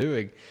Tour is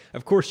doing,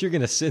 of course you're going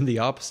to send the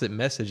opposite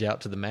message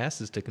out to the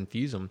masses to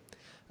confuse them.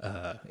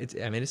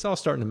 It's all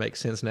starting to make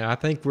sense now. I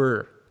think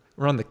we're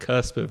on the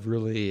cusp of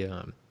really,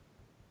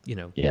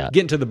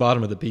 getting to the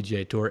bottom of the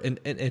PGA Tour.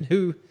 And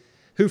who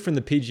from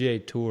the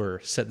PGA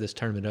Tour set this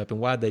tournament up, and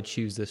why did they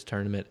choose this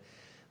tournament?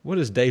 What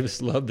does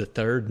Davis Love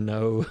III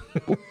know?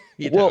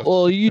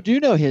 Well, you do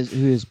know who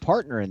his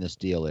partner in this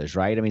deal is,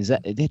 right? I mean,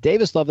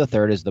 Davis Love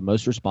III is the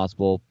most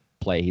responsible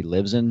play. He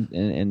lives in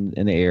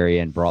the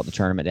area and brought the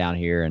tournament down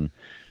here.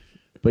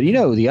 But you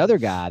know, the other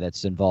guy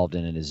that's involved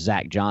in it is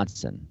Zach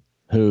Johnson,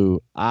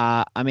 who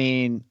I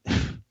mean,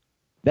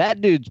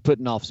 that dude's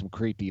putting off some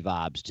creepy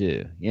vibes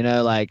too. You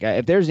know, like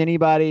if there's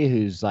anybody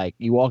who's like,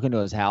 you walk into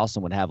his house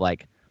and would have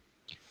like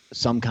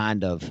some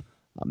kind of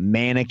a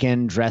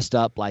mannequin dressed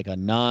up like a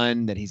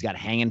nun that he's got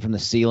hanging from the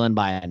ceiling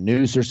by a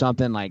noose or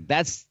something, like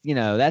that's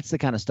the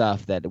kind of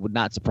stuff that would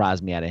not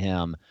surprise me out of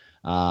him.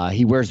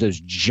 He wears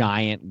those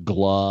giant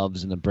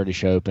gloves in the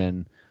British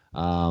Open.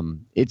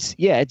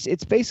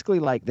 It's basically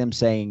like them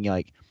saying,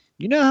 like,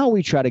 you know how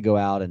we try to go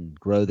out and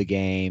grow the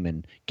game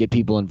and get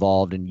people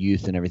involved in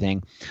youth and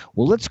everything?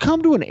 Well, let's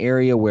come to an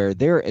area where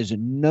there is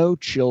no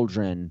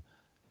children.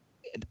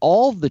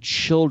 All the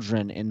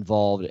children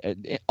involved,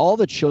 all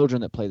the children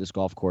that play this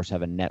golf course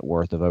have a net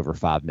worth of over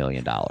 $5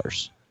 million.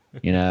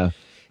 You know,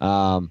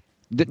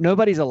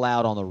 nobody's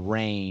allowed on the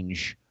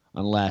range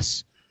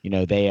unless, you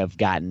know, they have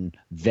gotten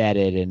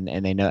vetted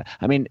and they know.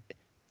 I mean,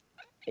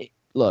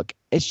 look,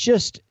 it's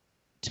just,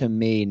 to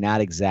me,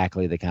 not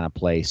exactly the kind of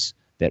place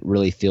that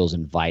really feels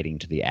inviting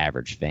to the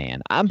average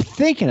fan. I'm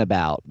thinking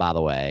about, by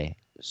the way,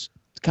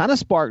 kind of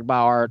sparked by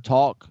our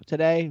talk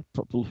today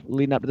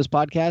leading up to this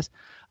podcast,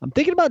 I'm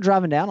thinking about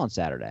driving down on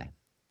Saturday.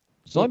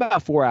 It's only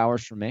about 4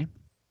 hours from me.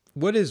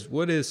 What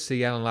is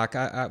Sea Island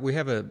like? We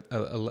have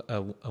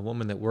a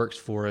woman that works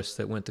for us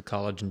that went to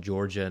college in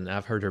Georgia, and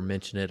I've heard her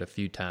mention it a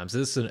few times.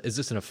 Is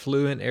this an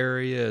affluent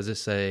area? Is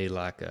this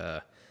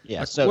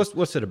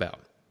what's it about?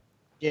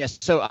 Yes.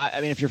 So,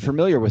 I mean, if you're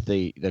familiar with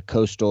the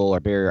coastal or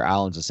barrier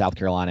islands of South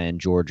Carolina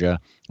and Georgia,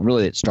 and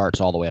really it starts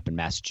all the way up in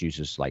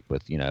Massachusetts, like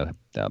with,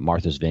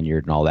 Martha's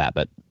Vineyard and all that.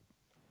 But,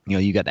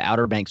 you got the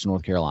Outer Banks of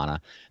North Carolina.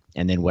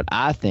 And then what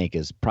I think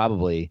is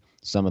probably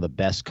some of the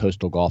best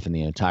coastal golf in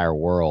the entire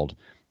world,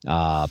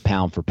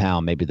 pound for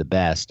pound, maybe the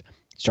best.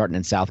 Starting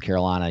in South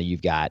Carolina,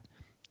 you've got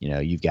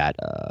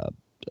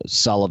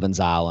Sullivan's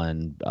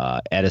Island,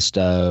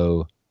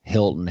 Edisto,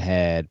 Hilton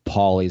Head,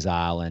 Pawleys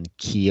Island,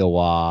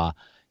 Kiowa,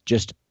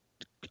 just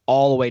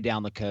all the way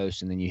down the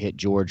coast, and then you hit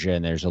Georgia,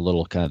 and there's a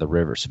little kind of the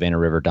river, Savannah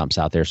River dumps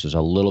out there, so there's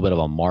a little bit of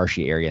a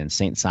marshy area, and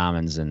St.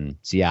 Simon's and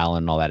Sea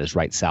Island and all that is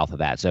right south of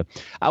that. So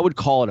I would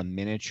call it a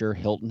miniature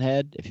Hilton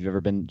Head if you've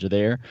ever been to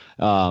there.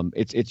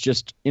 It's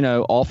just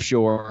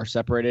offshore,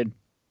 separated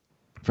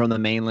from the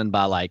mainland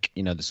by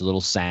this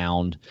little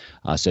sound.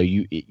 So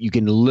you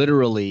can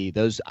literally,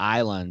 those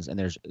islands, and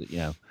there's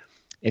I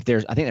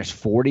think there's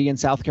 40 in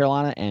South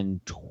Carolina,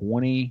 and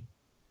 20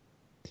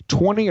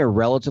 are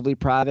relatively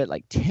private,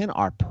 like 10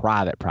 are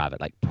private,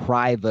 like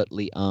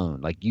privately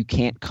owned. Like you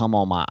can't come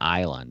on my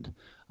island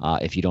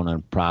if you don't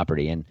own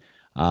property. And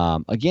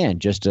again,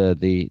 just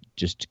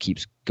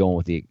keeps going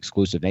with the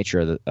exclusive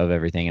nature of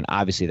everything. And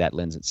obviously that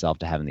lends itself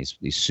to having these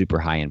super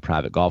high end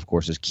private golf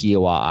courses.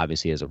 Kiowa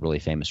obviously is a really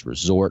famous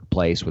resort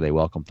place where they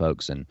welcome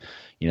folks, and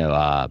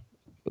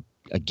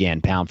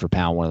again, pound for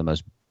pound, one of the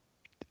most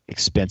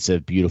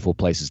expensive, beautiful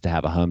places to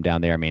have a home down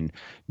there. I mean,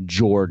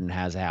 Jordan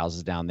has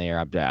houses down there.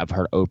 I've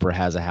heard Oprah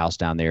has a house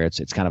down there.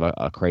 It's kind of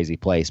a crazy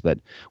place. But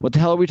what the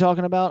hell are we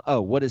talking about?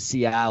 Oh, what is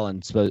Sea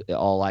Island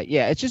all like?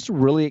 Yeah, it's just a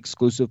really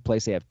exclusive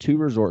place. They have 2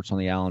 resorts on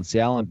the island,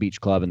 Sea Island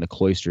Beach Club and the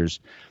Cloisters.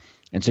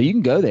 And so you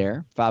can go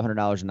there,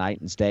 $500 a night,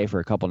 and stay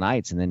for a couple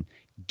nights, and then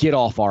get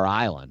off our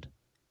island.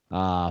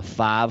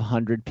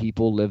 500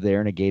 people live there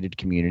in a gated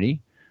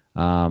community.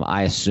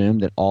 I assume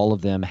that all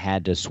of them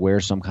had to swear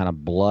some kind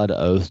of blood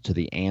oath to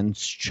the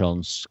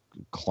Anschutz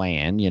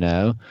clan,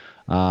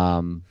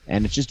 and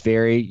it's just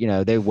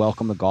very, they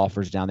welcome the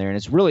golfers down there, and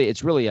it's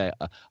really a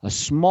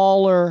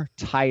smaller,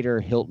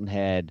 tighter Hilton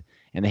Head,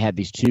 and they have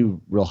these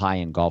 2 real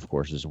high-end golf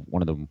courses.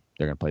 One of them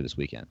they're going to play this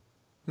weekend.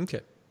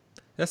 Okay.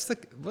 That's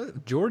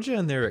Georgia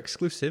and their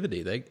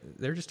exclusivity.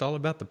 They're just all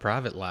about the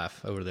private life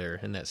over there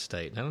in that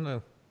state. I don't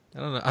know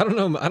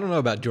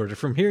about Georgia.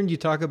 From hearing you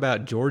talk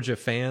about Georgia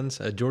fans,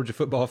 Georgia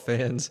football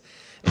fans,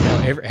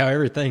 and how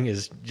everything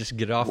is just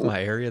get off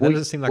my area, that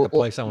doesn't seem like a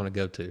place I want to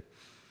go to.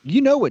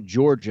 You know what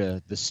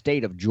the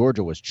state of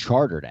Georgia was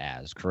chartered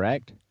as,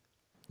 correct?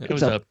 It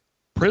was a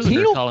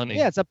prisoner colony.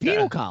 Yeah, it's a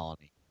penal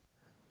colony.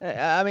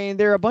 I mean,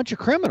 they're a bunch of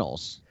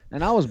criminals.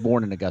 And I was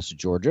born in Augusta,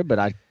 Georgia, but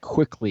I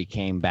quickly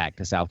came back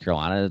to South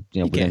Carolina,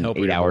 within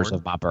 8 hours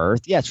of my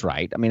birth. Yeah, that's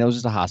right. I mean, it was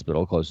just a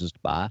hospital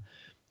closest by.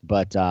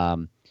 But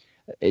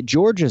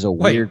Georgia's a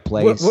weird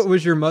place. What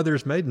was your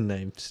mother's maiden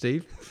name,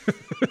 Steve?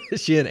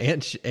 Is she an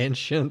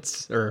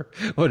Anschutz or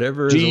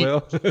whatever as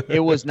well?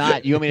 It was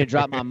not. You want me to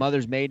drop my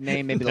mother's maiden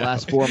name, maybe the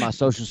last 4 of my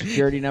social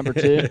security number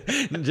too?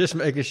 Just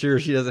making sure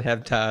she doesn't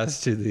have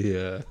ties to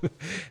the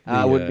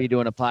I wouldn't be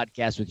doing a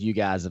podcast with you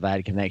guys if I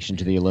had a connection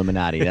to the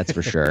Illuminati, that's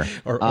for sure.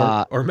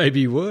 or maybe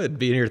you would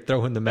be in here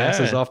throwing the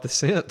masses off the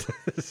scent.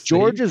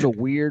 Georgia's a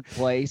weird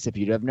place. If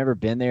you've never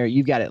been there,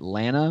 you've got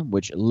Atlanta,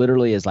 which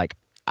literally is like,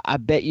 I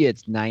bet you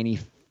it's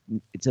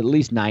at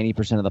least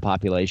 90% of the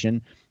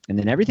population. And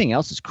then everything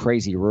else is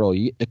crazy rural.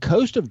 The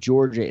coast of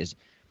Georgia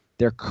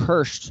they're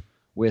cursed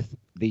with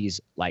these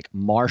like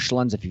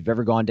marshlands. If you've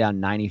ever gone down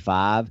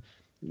 95,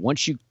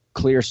 once you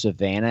clear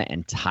Savannah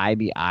and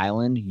Tybee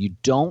Island, you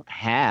don't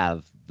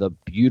have the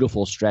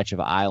beautiful stretch of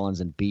islands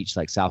and beach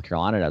like South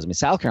Carolina does. I mean,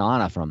 South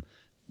Carolina from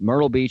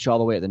Myrtle Beach all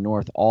the way at the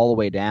north, all the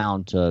way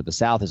down to the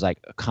south is like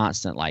a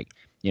constant,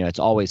 it's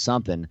always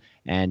something.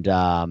 And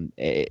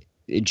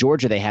in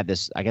Georgia, they have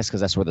this, I guess,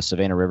 because that's where the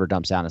Savannah River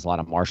dumps out, and it's a lot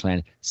of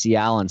marshland. Sea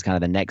Island's kind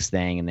of the next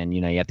thing, and then,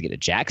 you have to get to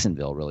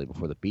Jacksonville, really,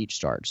 before the beach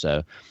starts.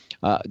 So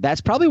that's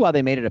probably why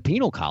they made it a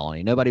penal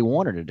colony. Nobody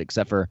wanted it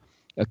except for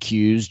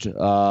accused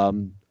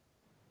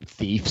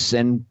thieves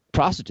and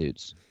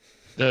prostitutes.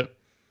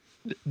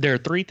 There are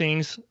 3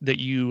 things that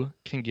you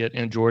can get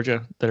in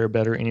Georgia that are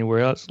better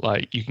anywhere else.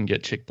 Like, you can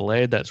get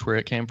Chick-fil-A. That's where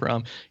it came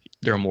from.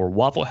 There are more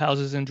Waffle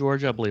Houses in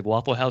Georgia. I believe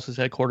Waffle House is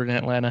headquartered in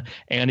Atlanta.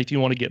 And if you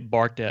want to get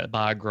barked at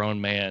by a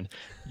grown man,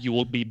 you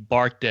will be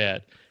barked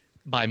at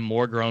by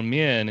more grown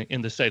men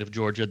in the state of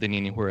Georgia than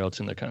anywhere else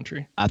in the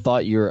country. I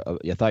thought you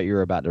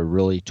were about to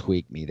really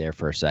tweak me there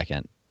for a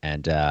second.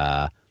 And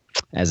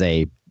as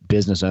a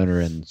business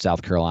owner in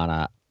South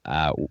Carolina,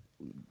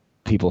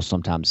 people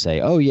sometimes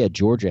say, "Oh yeah,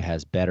 Georgia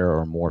has better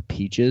or more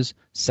peaches."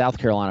 South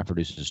Carolina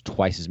produces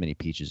twice as many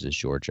peaches as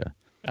Georgia.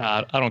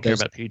 I don't care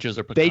about peaches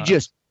or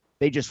pecans.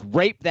 They just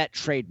rape that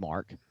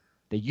trademark.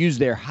 They use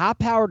their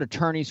high-powered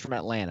attorneys from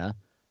Atlanta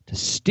to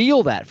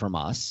steal that from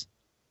us.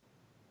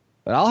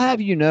 But I'll have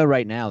you know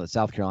right now that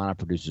South Carolina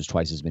produces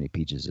twice as many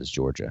peaches as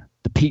Georgia.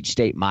 The peach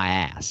state, my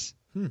ass.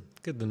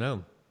 Good to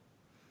know.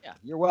 Yeah,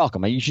 you're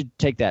welcome. You should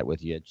take that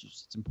with you.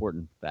 It's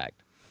important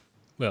fact.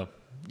 Well,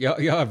 y'all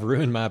have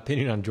ruined my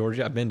opinion on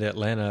Georgia. I've been to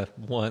Atlanta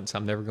once.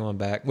 I'm never going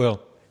back.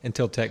 Well,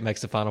 until Tech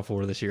makes the Final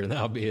Four this year, then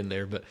I'll be in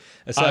there. But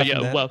aside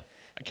from that, well,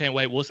 I can't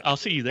wait. I'll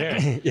see you there.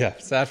 yeah,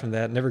 aside from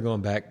that, never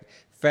going back.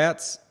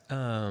 Fats,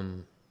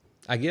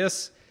 I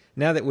guess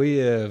now that we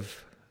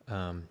have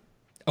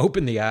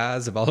opened the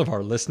eyes of all of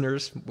our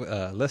listeners,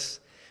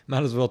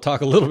 might as well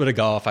talk a little bit of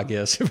golf, I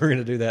guess, if we're going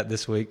to do that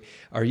this week.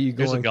 Are you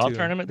going to... There's a golf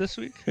tournament this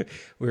week?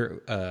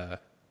 We're,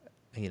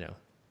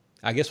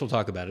 I guess we'll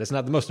talk about it. It's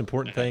not the most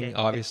important thing,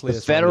 obviously.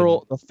 The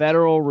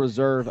Federal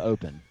Reserve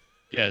Open.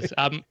 Yes,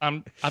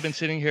 I've been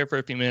sitting here for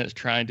a few minutes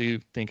trying to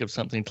think of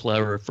something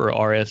clever for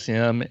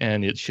RSM,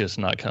 and it's just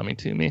not coming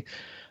to me.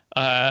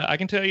 I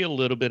can tell you a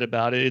little bit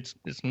about it.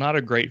 It's not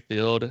a great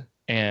field,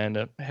 and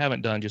I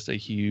haven't done just a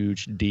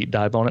huge deep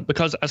dive on it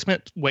because I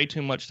spent way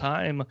too much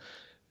time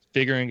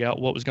figuring out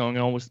what was going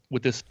on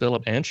with this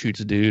Philip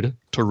Anschutz dude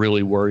to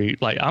really worry.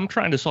 Like, I'm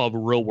trying to solve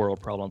real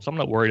world problems. I'm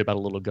not worried about a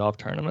little golf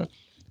tournament,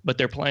 but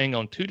they're playing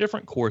on two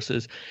different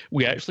courses.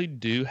 We actually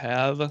do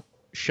have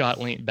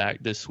ShotLink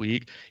back this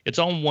week. It's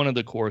on one of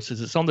the courses.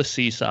 It's on the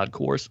Seaside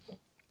course.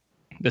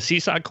 The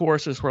Seaside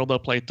course is where they'll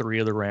play 3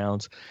 of the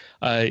rounds.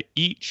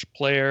 Each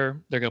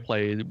player, they're going to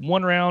play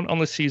 1 round on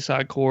the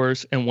Seaside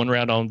course and 1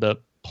 round on the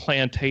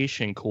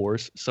Plantation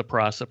course.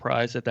 Surprise,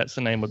 surprise, that's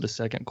the name of the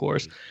second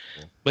course.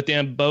 But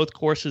then both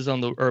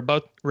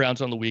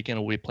rounds on the weekend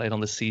will be played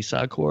on the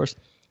Seaside course.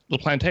 The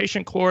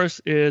Plantation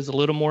course is a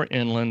little more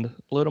inland,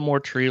 a little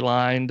more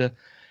tree-lined,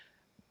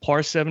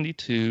 par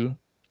 72.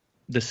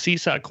 The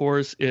Seaside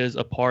course is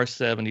a par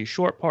 70,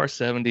 short par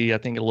 70, I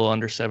think a little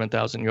under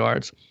 7,000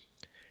 yards.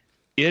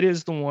 It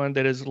is the one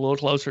that is a little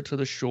closer to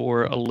the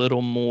shore, a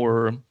little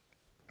more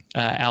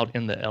out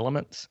in the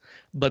elements.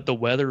 But the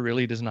weather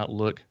really does not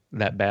look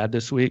that bad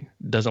this week.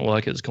 Doesn't look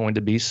like it's going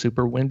to be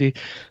super windy.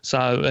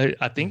 So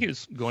I think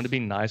it's going to be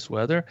nice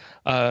weather,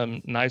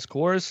 nice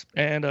course,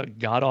 and a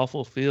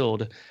god-awful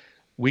field.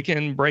 We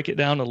can break it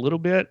down a little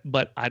bit,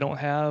 but I don't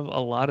have a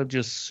lot of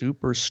just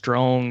super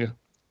strong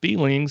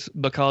feelings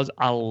because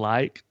I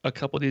like a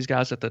couple of these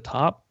guys at the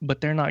top, but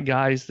they're not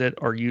guys that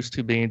are used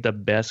to being the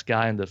best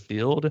guy in the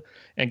field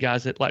and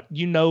guys that, like,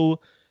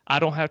 I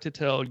don't have to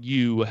tell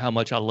you how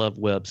much I love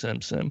Webb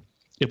Simpson.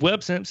 If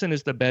Webb Simpson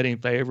is the betting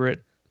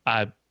favorite,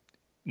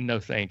 no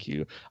thank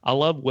you. I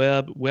love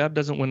Webb. Webb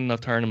doesn't win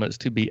enough tournaments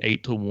to be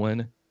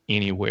 8-1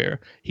 anywhere.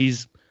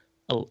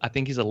 I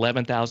think he's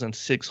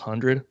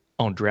 11,600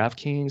 on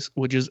DraftKings,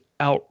 which is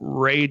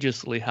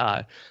outrageously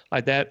high.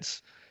 Like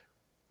that's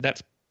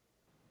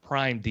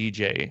prime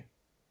DJ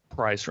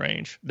price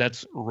range.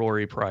 That's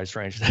Rory price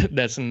range.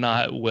 That's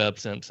not Webb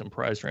Simpson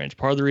price range.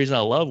 Part of the reason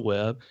I love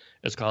Webb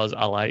is because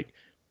I like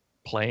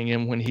playing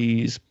him when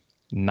he's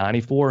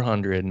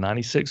 9,400,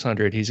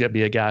 9,600. He's got to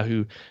be a guy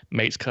who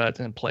makes cuts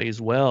and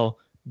plays well,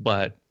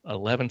 but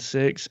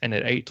 11-6 and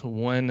at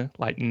 8-1,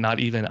 like not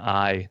even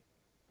I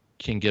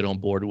can get on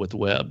board with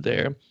Webb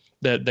there.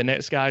 The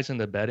next guys in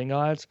the betting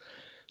odds.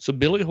 So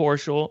Billy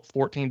Horschel,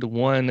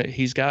 14-1.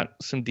 He's got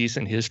some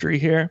decent history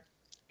here.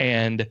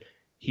 And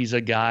he's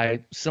a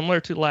guy similar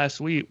to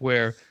last week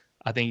where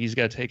I think he's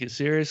got to take it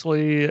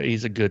seriously.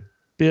 He's a good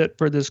fit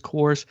for this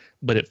course.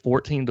 But at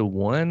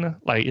 14-1,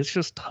 like it's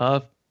just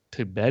tough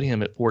to bet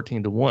him at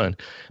 14-1.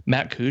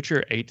 Matt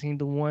Kuchar,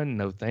 18-1.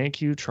 No,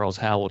 thank you. Charles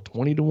Howell,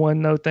 20-1.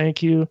 No,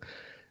 thank you.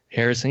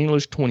 Harris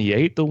English,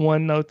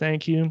 28-1. No,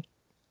 thank you.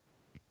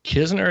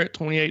 Kisner at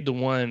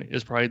 28-1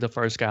 is probably the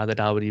first guy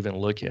that I would even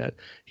look at.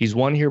 He's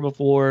won here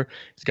before.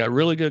 He's got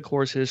really good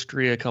course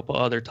history, a couple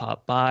other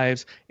top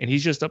 5s, and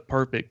he's just a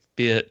perfect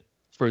fit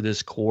for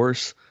this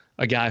course.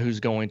 A guy who's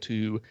going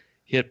to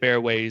hit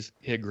fairways,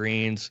 hit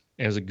greens,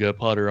 and is a good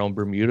putter on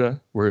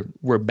Bermuda.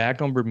 We're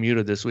back on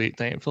Bermuda this week,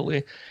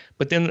 thankfully.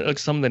 But then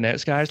some of the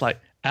next guys, like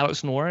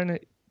Alex Noren.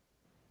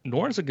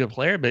 Noren's a good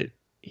player, but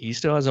he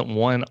still hasn't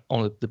won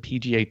on the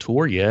PGA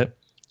Tour yet.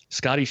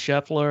 Scotty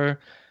Scheffler.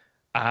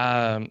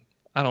 I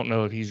don't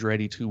know if he's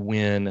ready to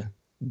win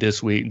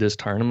this week, this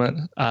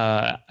tournament.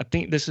 I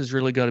think this is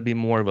really going to be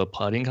more of a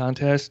putting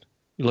contest.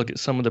 You look at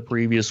some of the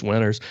previous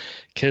winners.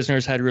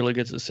 Kisner's had really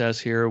good success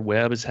here.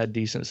 Webb has had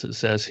decent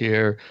success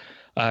here.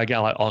 A guy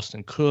like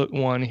Austin Cook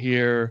won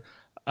here.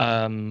 Who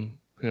am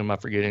I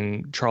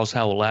forgetting? Charles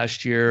Howell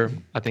last year,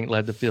 I think,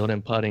 led the field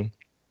in putting.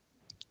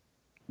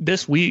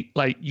 This week,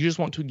 like, you just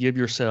want to give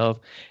yourself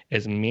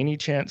as many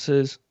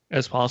chances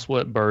as possible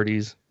at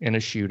birdies in a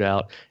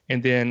shootout,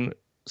 and then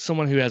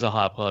someone who has a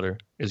hot putter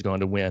is going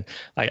to win.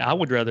 Like, I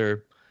would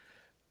rather,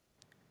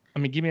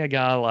 give me a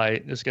guy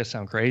like, this is going to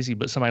sound crazy,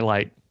 but somebody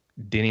like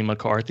Denny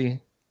McCarthy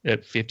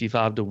at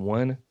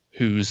 55-1,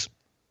 who's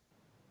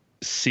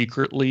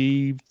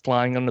secretly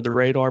flying under the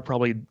radar,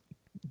 probably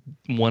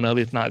one of,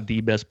 if not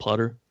the best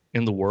putter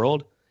in the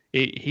world.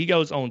 He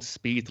goes on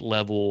Spieth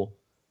level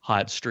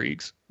hot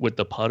streaks with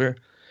the putter,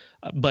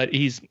 but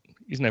he's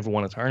never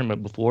won a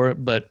tournament before,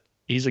 but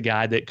he's a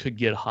guy that could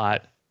get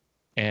hot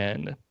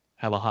and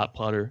have a hot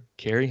putter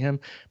carry him.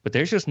 But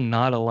there's just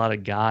not a lot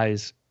of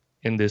guys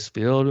in this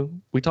field.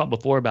 We talked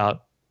before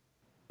about,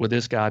 well,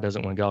 this guy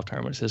doesn't win golf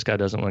tournaments. This guy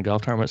doesn't win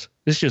golf tournaments.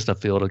 It's just a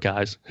field of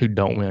guys who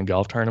don't win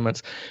golf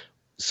tournaments.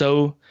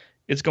 So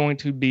it's going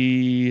to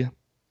be,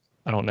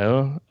 I don't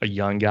know, a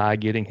young guy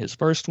getting his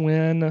first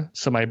win,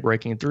 somebody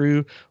breaking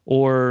through,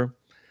 or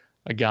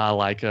a guy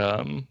like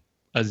a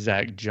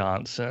Zach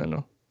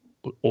Johnson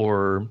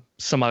or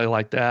somebody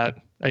like that.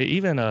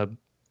 Even a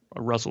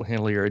Russell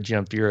Henley or a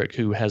Jim Furyk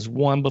who has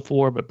won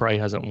before but probably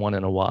hasn't won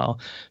in a while.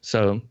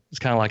 So it's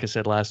kind of like I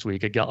said last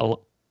week,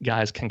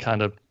 guys can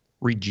kind of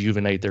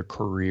rejuvenate their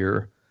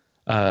career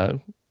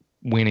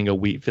winning a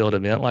Wheatfield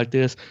event like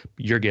this.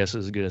 Your guess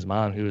is as good as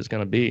mine who it's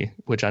going to be,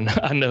 which I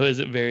know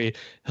isn't very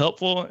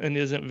helpful and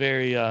isn't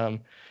very it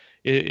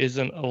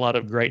isn't a lot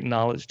of great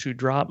knowledge to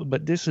drop.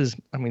 But this is,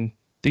 I mean,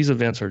 these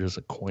events are just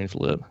a coin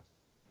flip.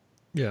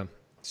 Yeah.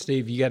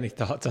 Steve, you got any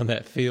thoughts on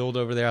that field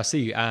over there? I see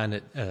you eyeing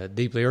it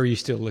deeply, or are you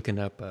still looking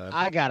up?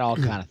 I got all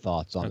kind of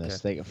thoughts on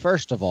this thing.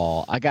 First of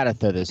all, I got to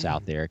throw this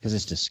out there because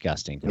it's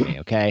disgusting to me.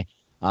 Okay,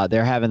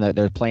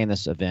 they're playing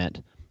this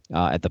event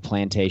at the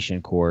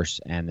Plantation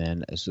course, and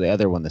then so the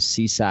other one, the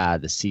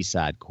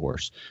Seaside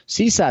course.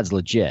 Seaside's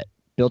legit,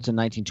 built in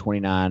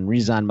 1929,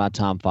 redesigned by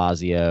Tom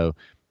Fazio.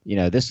 You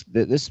know, this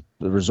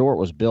resort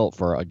was built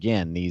for,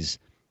 again, these,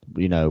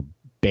 you know,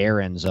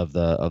 barons of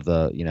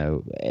the you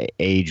know,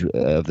 age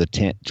of the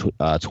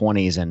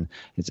 20s, and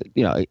it's,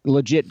 you know, a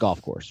legit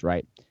golf course,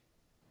 right?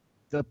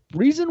 The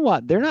reason why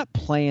they're not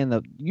playing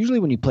usually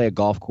when you play a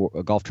golf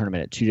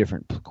tournament at two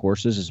different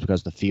courses is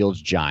because the field's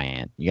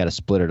giant. You got to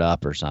split it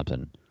up or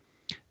something.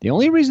 The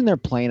only reason they're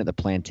playing at the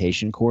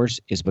Plantation course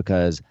is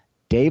because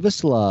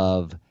Davis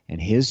Love and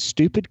his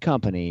stupid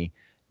company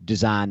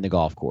designed the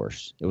golf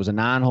course. It was a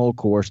 9-hole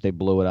course. They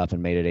blew it up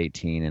and made it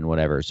 18 and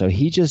whatever. So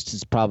he just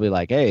is probably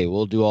like, hey,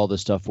 we'll do all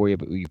this stuff for you,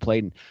 but you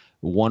played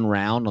one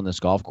round on this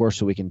golf course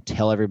so we can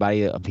tell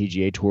everybody a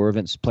PGA Tour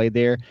event's played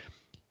there.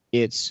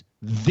 It's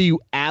the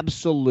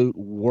absolute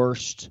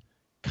worst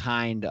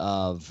kind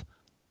of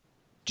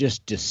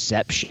just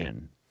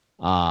deception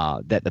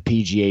that the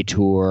PGA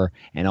Tour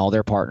and all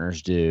their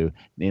partners do.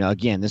 You know,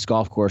 again, this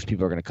golf course,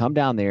 people are going to come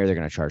down there. They're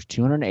going to charge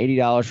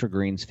 $280 for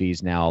greens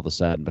fees now all of a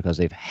sudden because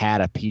they've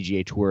had a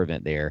PGA Tour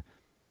event there.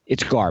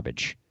 It's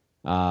garbage.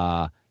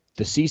 The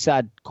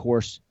Seaside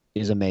course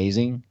is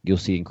amazing. You'll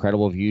see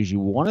incredible views. You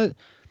want to,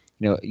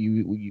 you know,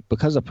 you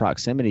because of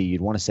proximity,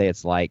 you'd want to say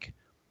it's like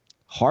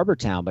Harbor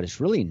Town, but it's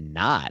really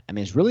not. I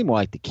mean, it's really more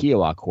like the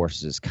Kiowa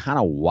courses. It's kind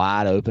of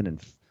wide open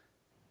and,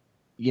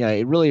 you know,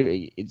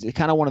 it's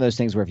kind of one of those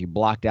things where if you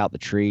blocked out the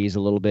trees a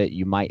little bit,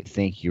 you might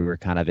think you were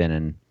kind of in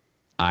an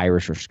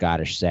Irish or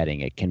Scottish setting.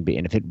 It can be,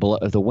 and if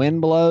the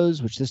wind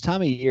blows, which this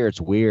time of year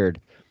it's weird,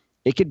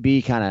 it could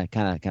be kind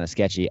of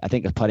sketchy. I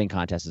think a putting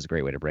contest is a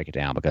great way to break it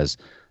down because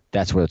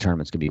that's where the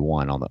tournaments can be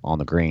won on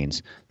the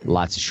greens.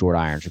 Lots of short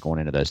irons are going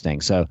into those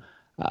things. So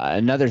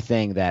another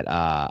thing that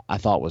I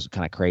thought was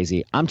kind of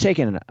crazy, I'm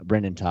taking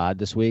Brendan Todd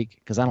this week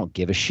because I don't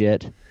give a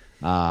shit.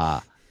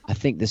 I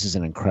think this is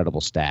an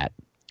incredible stat.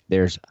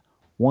 There's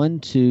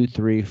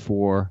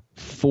 4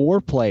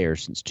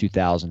 players since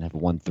 2000 have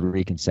won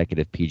 3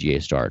 consecutive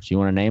PGA starts. You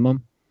want to name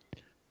them?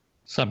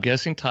 So I'm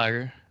guessing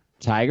Tiger.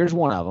 Tiger's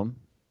one of them.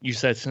 You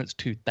said since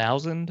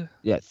 2000?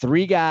 Yeah,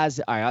 3 guys.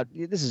 All right,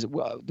 this is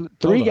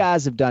 3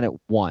 guys have done it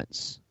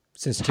once.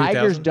 Since 2000?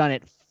 Tiger's done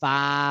it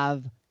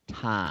 5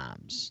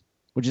 times,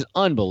 which is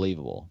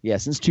unbelievable. Yeah,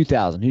 since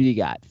 2000. Who do you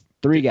got?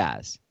 3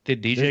 guys.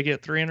 Did DJ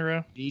get 3 in a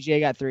row? DJ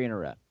got 3 in a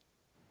row.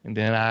 And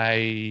then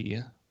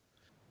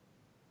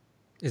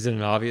Is it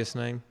an obvious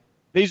name?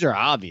 These are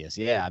obvious,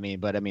 yeah. I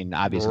mean,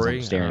 obvious. Rory?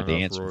 I'm staring at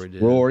the answer.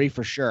 Rory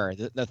for sure.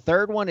 The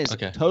third one is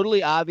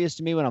totally obvious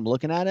to me when I'm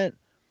looking at it,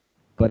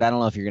 but I don't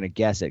know if you're going to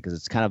guess it because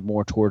it's kind of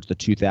more towards the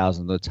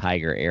 2000, the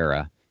Tiger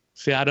era.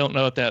 See, I don't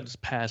know if that's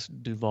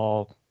past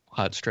Duval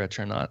hot stretch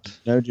or not.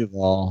 No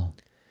Duval.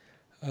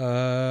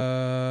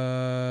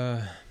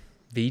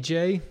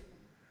 VJ.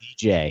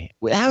 VJ.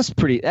 Well, that's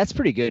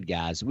pretty good,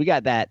 guys. We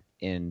got that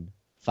in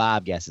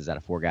 5 guesses out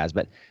of 4 guys,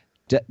 but.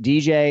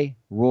 DJ,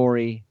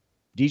 Rory,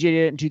 DJ did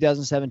it in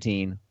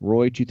 2017,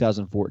 Roy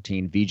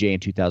 2014, VJ in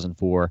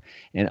 2004,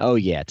 and oh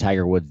yeah,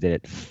 Tiger Woods did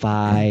it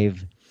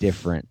 5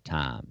 different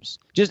times.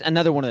 Just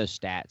another one of those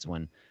stats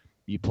when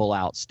you pull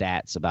out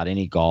stats about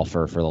any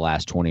golfer for the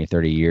last 20 or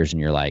 30 years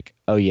and you're like,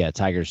 oh yeah,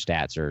 Tiger's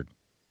stats are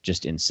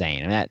just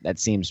insane. And that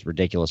seems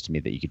ridiculous to me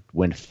that you could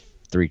win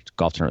 3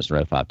 golf tournaments in a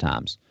row 5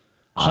 times.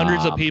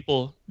 Hundreds of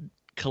people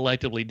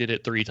collectively did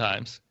it 3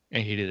 times,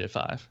 and he did it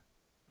 5.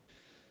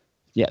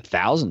 Yeah,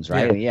 thousands,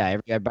 right? Yeah. I mean,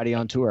 yeah, everybody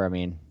on tour. I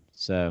mean,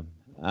 so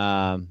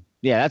yeah,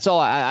 that's all.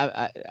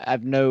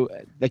 I've no,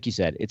 like you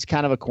said, it's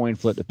kind of a coin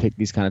flip to pick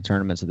these kind of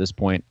tournaments at this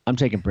point. I'm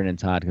taking Brendan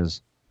Todd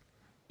because,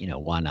 you know,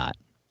 why not?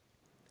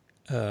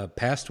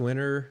 Past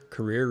winner,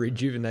 career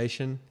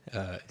rejuvenation.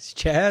 Is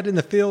Chad in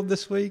the field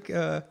this week?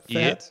 Yeah,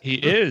 he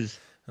is.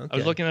 Okay. I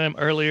was looking at him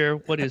earlier.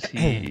 What is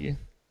he?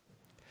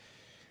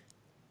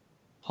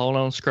 Hold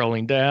on,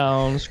 scrolling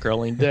down.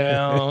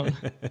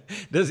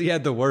 Does he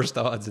have the worst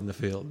odds in the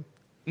field?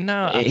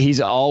 No,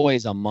 He's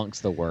always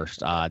amongst the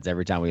worst odds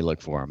every time we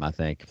look for him, I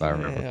think, if I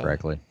remember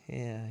correctly.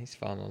 Yeah, he's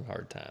falling on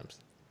hard times.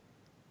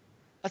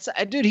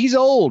 Dude, he's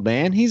old,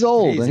 man. He's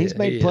old, and he's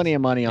made he plenty is.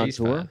 of money on He's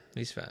tour. fine.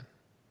 He's fine.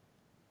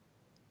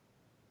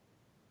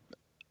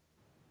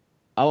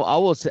 I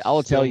will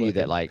tell Still you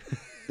that, looking. like,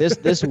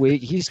 this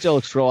week, he's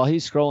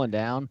scrolling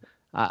down.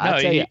 I no,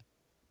 tell you,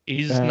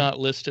 he's Go ahead. not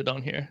listed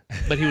on here,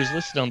 but he was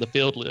listed on the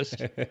field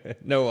list.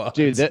 No odds.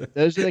 dude,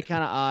 those are the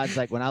kind of odds,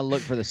 like, when I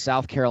look for the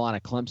South Carolina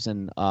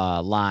Clemson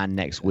line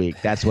next week,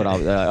 that's what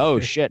I'll,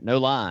 oh, shit, no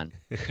line.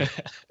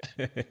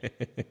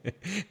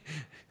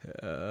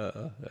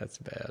 That's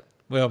bad.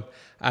 Well,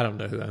 I don't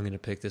know who I'm going to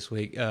pick this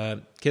week.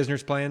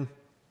 Kisner's playing.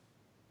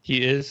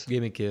 He is.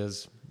 Give me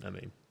Kiz. I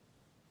mean,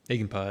 he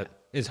can putt.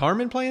 Is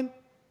Harmon playing?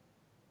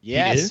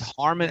 Yes, is?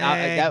 Harmon.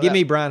 Give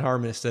me Brian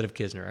Harmon instead of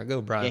Kisner. I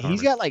go Brian. Yeah, Harmon.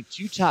 he's got like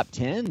 2 top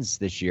 10s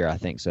this year, I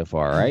think, so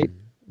far, right?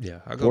 Yeah,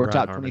 I'll go 4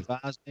 Brian top Harmon.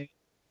 25s, maybe.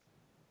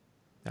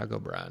 I'll go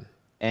Brian.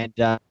 And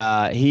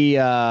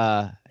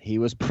he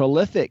was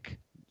prolific.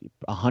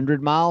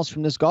 100 miles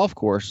from this golf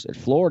course at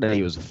Florida,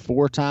 he was a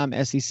 4-time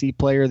SEC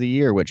Player of the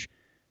Year, which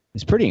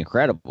is pretty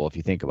incredible if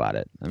you think about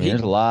it. I mean,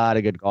 there's a lot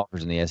of good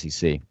golfers in the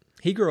SEC.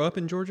 He grew up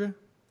in Georgia,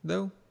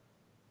 though.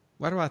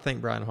 Why do I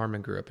think Brian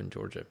Harmon grew up in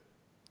Georgia?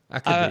 I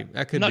could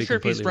I'm not be sure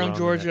if he's completely from wrong on that.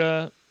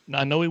 Georgia.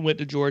 I know he went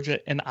to Georgia,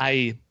 and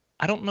I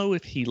don't know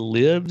if he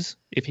lives.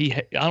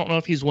 I don't know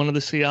if he's one of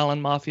the Sea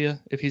Island Mafia,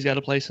 if he's got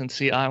a place in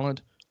Sea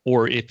Island,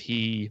 or if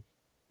he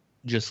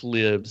just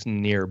lives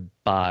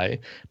nearby.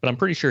 But I'm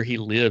pretty sure he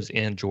lives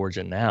in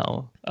Georgia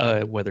now.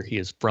 Whether he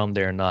is from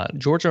there or not,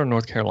 Georgia or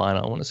North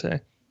Carolina, I want to say.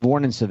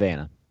 Born in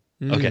Savannah.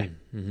 Okay.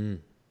 Mm-hmm.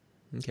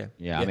 Okay.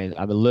 Yeah, I mean,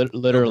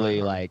 literally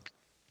Harmon. like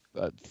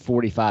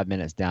 45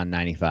 minutes down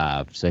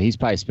 95. So he's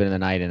probably spending the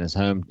night in his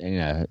home. You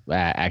know,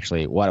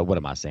 actually, what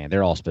am I saying?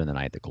 They're all spending the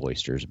night at the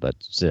Cloisters, but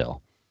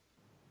still.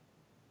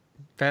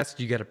 Fast,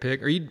 you got to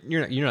pick. Are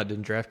you're not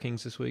doing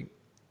DraftKings this week?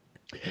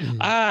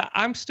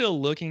 I'm still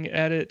looking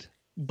at it,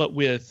 but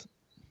with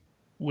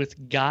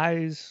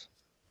guys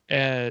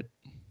at,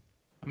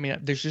 I mean,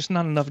 there's just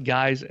not enough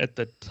guys at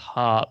the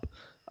top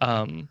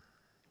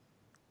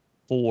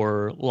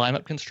for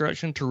lineup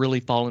construction to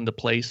really fall into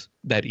place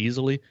that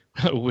easily,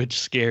 which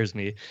scares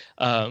me.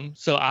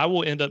 So I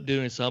will end up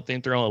doing something,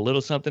 throwing a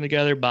little something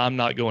together, but I'm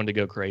not going to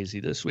go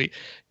crazy this week.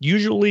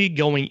 Usually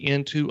going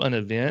into an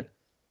event,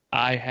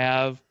 I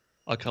have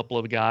a couple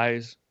of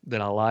guys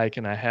that I like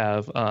and I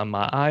have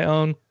my eye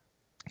on.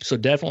 So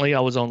definitely I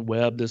was on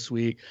Webb this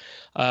week.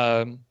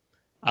 I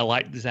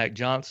like Zach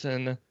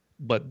Johnson,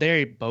 but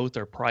they both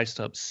are priced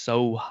up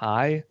so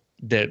high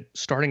that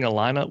starting a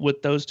lineup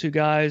with those two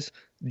guys,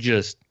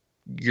 just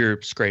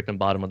you're scraping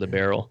bottom of the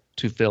barrel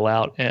to fill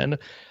out. And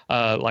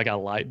like I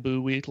like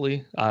Boo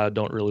Weekly. I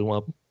don't really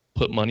want to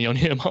put money on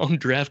him on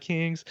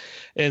DraftKings.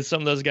 And some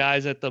of those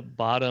guys at the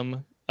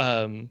bottom,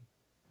 like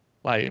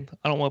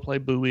I don't want to play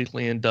Boo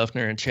Weekly and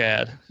Duffner and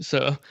Chad.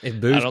 So If I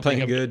Boo's don't playing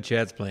think good,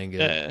 Chad's playing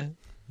good.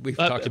 We've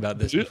talked about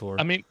this before.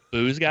 I mean,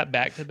 Boo's got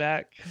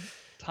back-to-back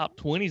top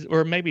 20s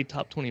or maybe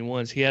top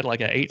 21s. He had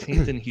like an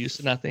 18th in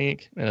Houston, I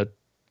think, and a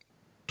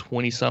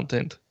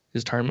 20-something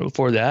his tournament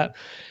before that.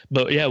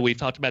 But yeah, we've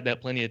talked about that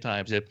plenty of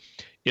times.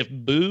 If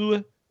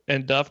Boo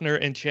and Duffner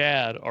and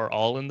Chad are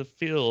all in the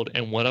field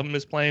and one of them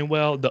is playing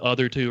well, the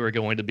other two are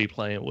going to be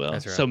playing well.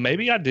 That's right. So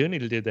maybe I do need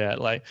to do that.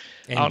 Like,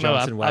 and I don't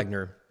Johnson know.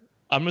 Wagner.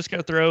 I'm just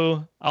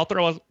gonna I'll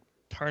throw a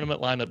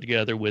tournament lineup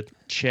together with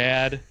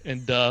Chad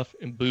and Duff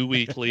and Boo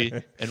Weekly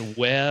and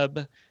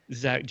Webb,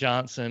 Zach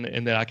Johnson,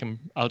 and then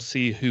I'll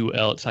see who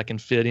else I can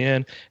fit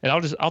in, and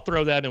I'll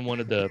throw that in one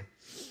of the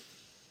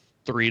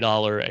 $3,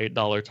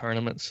 $8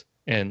 tournaments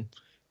and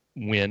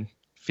win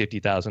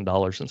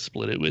 $50,000 and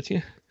split it with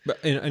you.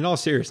 But in all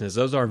seriousness,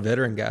 those are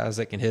veteran guys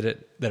that can hit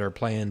it that are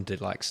playing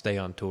to like stay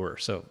on tour.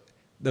 So,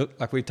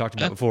 like we talked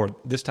about before,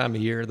 this time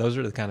of year, those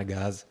are the kind of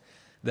guys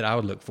that I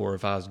would look for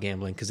if I was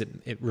gambling because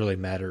it really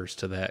matters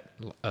to that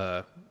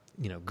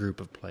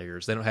group of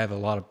players. They don't have a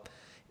lot of,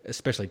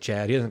 especially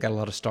Chad. He hasn't got a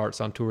lot of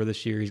starts on tour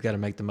this year. He's got to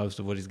make the most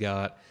of what he's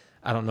got.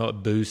 I don't know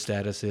what Boo's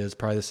status is.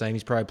 Probably the same.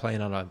 He's probably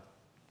playing on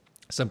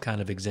some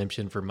kind of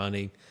exemption for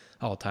money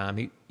all the time.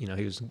 He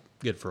was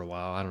good for a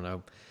while. I don't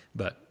know,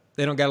 but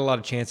they don't got a lot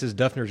of chances.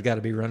 Duffner's got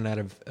to be running out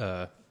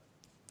of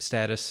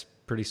status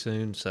pretty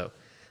soon, so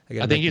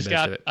I think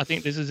I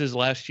think this is his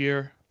last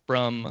year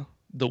from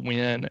the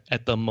win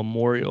at the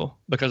Memorial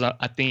because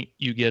I think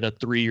you get a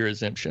 3-year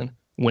exemption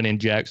winning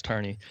Jack's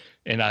tourney,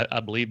 and I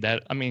believe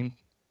that. I mean,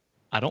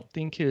 I don't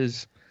think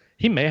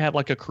he may have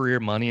like a career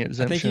money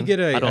exemption.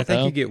 I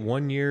think you get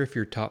 1 year if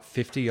you're top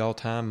 50 all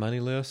time money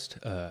list.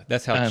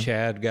 That's how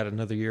Chad got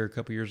another year a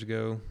couple years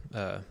ago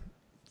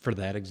for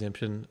that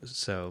exemption.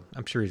 So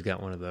I'm sure he's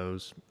got one of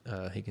those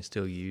he can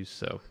still use.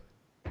 So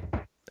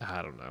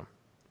I don't know.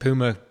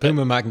 Puma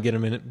might can get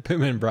him in it.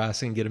 Puma and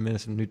Bryce can get him in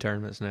some new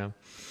tournaments now.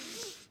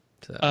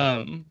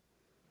 So.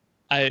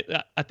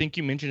 I think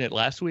you mentioned it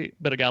last week,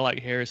 but a guy like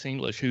Harris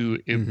English who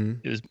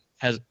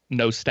has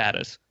no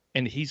status,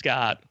 and he's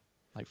got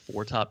like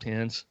 4 top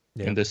 10s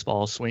in this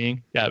fall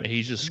swing. Yeah,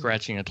 he's just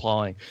scratching and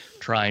clawing,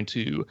 trying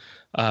to.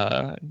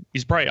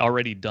 He's probably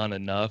already done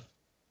enough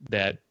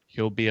that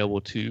he'll be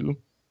able to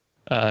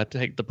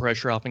take the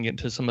pressure off and get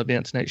into some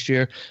events next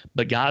year.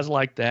 But guys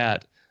like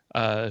that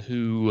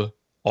who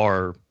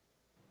are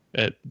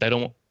they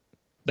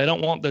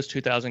don't want those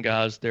 2,000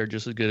 guys. They're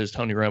just as good as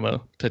Tony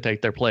Romo to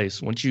take their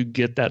place. Once you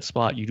get that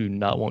spot, you do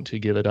not want to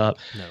give it up.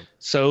 No.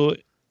 So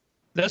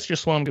that's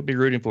just what I'm going to be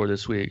rooting for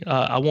this week.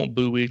 I want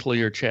Boo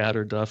Weekly or Chad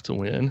or Duff to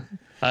win.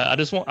 I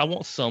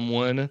want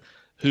someone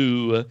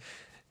who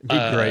It'd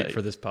be great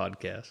for this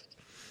podcast.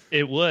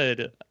 It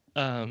would,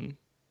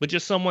 but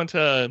just someone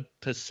to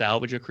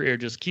salvage a career.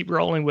 Just keep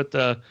rolling with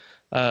the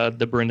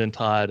Brendan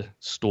Todd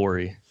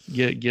story.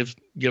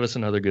 Give us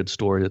another good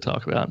story to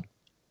talk about.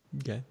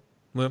 Okay.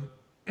 Well,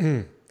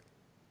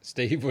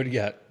 Steve, what do you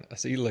got? I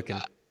see you looking.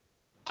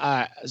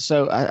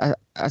 So I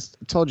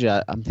told you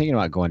I'm thinking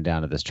about going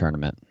down to this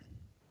tournament.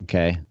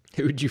 Okay.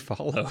 Who would you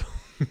follow?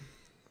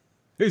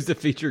 Who's the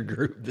featured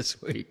group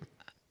this week?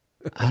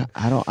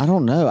 I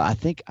don't know. I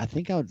think I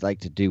would like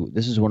to do.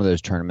 This is one of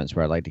those tournaments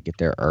where I'd like to get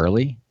there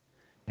early,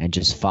 and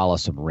just follow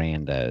some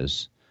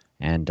randos.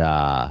 And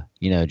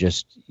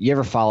just you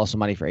ever follow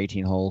somebody for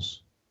 18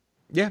 holes?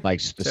 Yeah,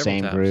 like the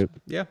same times. group.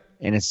 Yeah,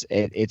 and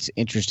it's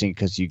interesting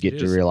because you get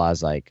to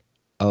realize like,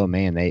 oh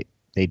man, they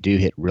do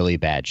hit really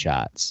bad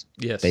shots.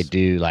 Yes, they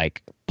do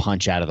like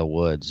punch out of the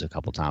woods a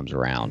couple times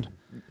around.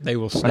 They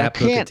will snap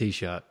hook a tee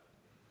shot.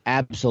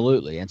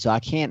 Absolutely, and so I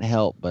can't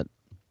help but.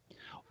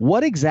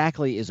 What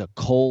exactly is a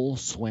Cole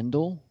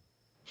Swindle?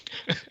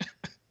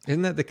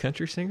 Isn't that the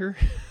country singer?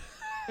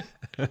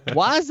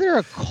 Why is there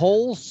a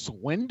Cole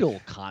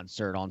Swindle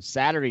concert on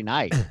Saturday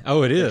night?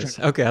 Oh, it is.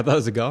 Okay, I thought it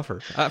was a golfer.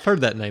 I've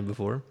heard that name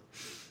before.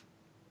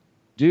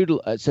 Dude,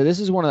 so this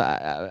is one of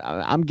the,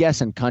 I'm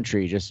guessing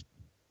country. Just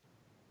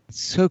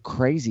it's so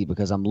crazy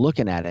because I'm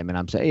looking at him and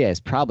I'm saying, yeah, it's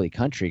probably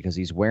country because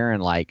he's wearing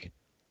like,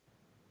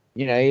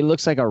 he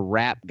looks like a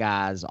rap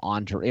guy's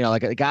entourage.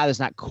 Like a guy that's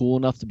not cool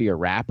enough to be a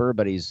rapper,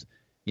 but he's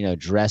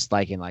dressed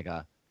like in like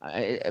a.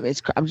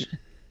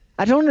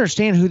 I don't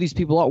understand who these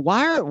people are.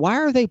 Why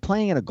are they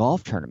playing in a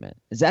golf tournament?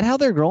 Is that how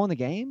they're growing the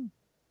game?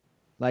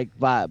 Like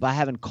by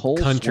having Cole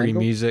country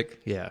Swindle?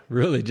 Music, yeah,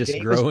 really just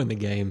growing the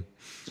game.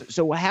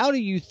 So how do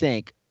you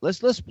think? Let's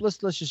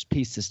just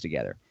piece this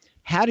together.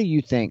 How do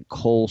you think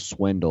Cole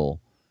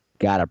Swindle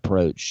got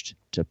approached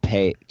to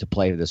play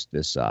this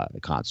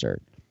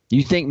concert? Do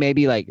you think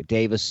maybe like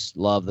Davis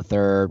Love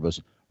III was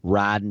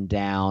riding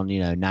down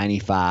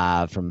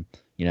 95 from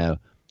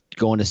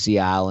going to Sea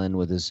Island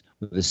with his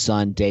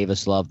son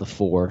Davis Love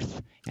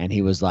IV, and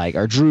he was like,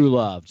 or Drew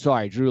Love,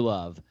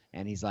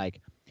 and he's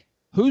like,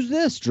 "Who's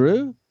this,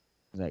 Drew?"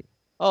 He's like,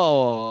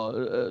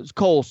 "Oh, it's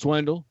Cole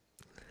Swindle.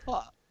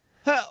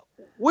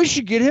 We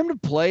should get him to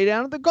play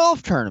down at the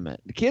golf tournament.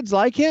 The kids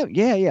like him.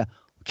 Yeah.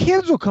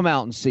 Kids will come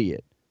out and see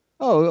it.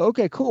 Oh,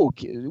 okay, cool.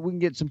 We can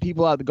get some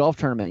people out at the golf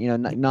tournament.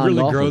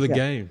 Really grow the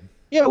game.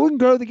 Yeah, we can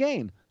grow the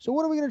game. So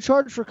what are we going to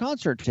charge for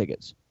concert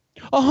tickets?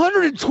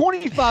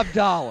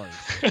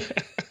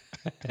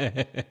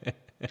 $125.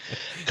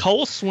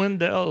 Cole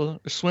Swindle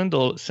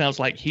sounds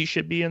like he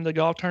should be in the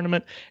golf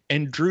tournament,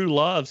 and Drew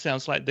Love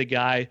sounds like the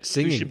guy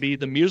who should be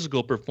the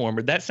musical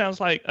performer. That sounds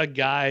like a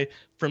guy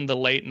from the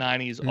late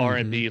 '90s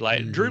R&B.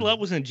 Like Drew Love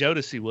was in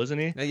Jodeci,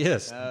 wasn't he?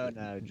 Yes.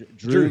 No.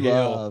 Drew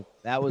Love.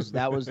 That was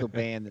the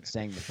band that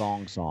sang the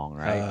thong song,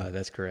 right?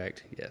 That's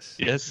correct. Yes.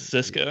 Yes,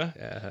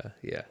 Siska.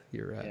 Yeah,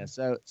 you're right. Yeah.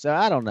 So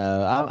I don't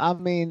know. I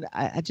mean,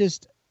 I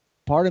just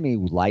part of me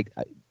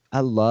I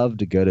love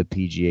to go to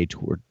PGA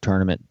Tour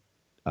tournament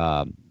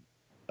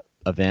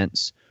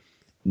events,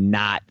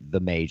 not the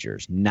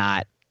majors.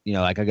 Not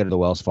like I go to the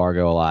Wells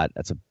Fargo a lot.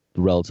 That's a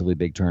relatively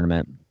big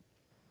tournament.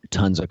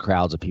 Tons of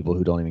crowds of people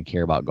who don't even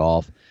care about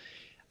golf.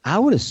 I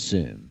would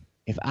assume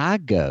if I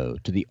go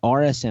to the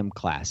RSM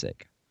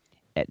Classic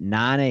at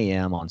 9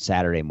 a.m. on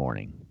Saturday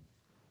morning,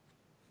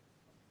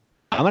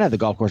 I'm going to have the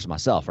golf course to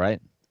myself, right?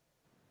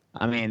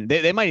 I mean,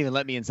 they might even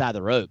let me inside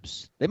the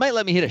ropes. They might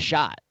let me hit a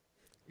shot.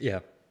 Yeah.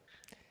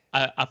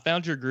 I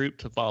found your group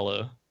to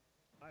follow.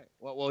 All right.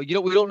 Well,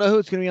 we don't know who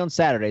it's going to be on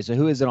Saturday, so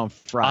who is it on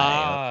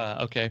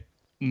Friday? Okay.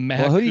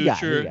 Matt Who Kuchar, do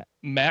you got?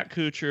 Matt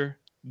Kuchar,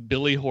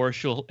 Billy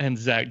Horschel, and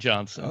Zach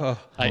Johnson.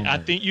 I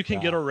think you can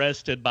get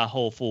arrested by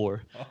hole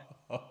 4.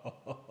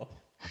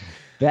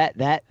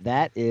 That's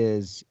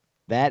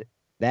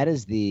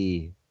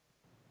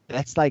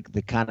like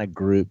the kind of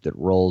group that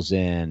rolls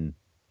in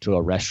to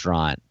a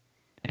restaurant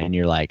and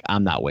you're like,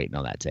 I'm not waiting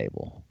on that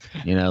table.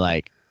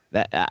 Like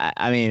that.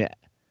 I mean,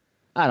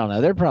 I don't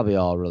know. They're probably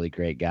all really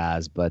great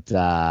guys, but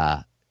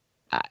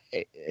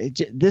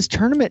this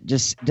tournament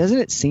just doesn't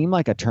it seem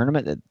like a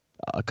tournament that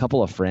a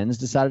couple of friends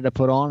decided to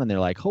put on, and they're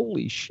like,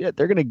 holy shit,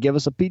 they're going to give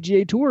us a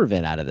PGA Tour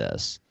event out of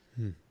this.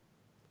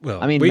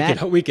 Well, I mean,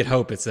 we could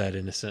hope it's that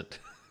innocent.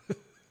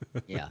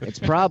 Yeah, it's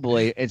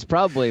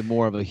probably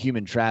more of a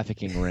human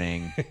trafficking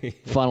ring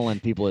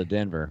funneling people to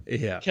Denver.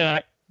 Yeah.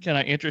 Can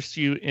I interest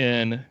you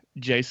in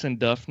Jason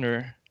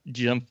Duffner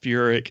Jim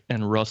Furyk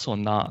and Russell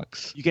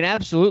Knox. You can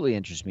absolutely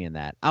interest me in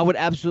that. I would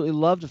absolutely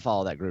love to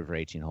follow that group for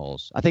 18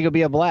 holes. I think it'll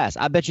be a blast.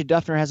 I bet you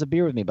Duffner has a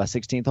beer with me by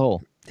 16th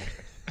hole.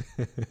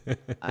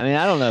 I mean,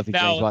 I don't know if he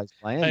drinks while he's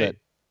playing, but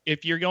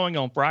if you're going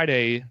on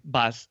Friday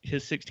by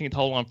his 16th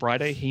hole on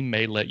Friday, he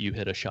may let you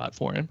hit a shot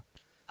for him.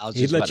 I was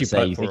just about to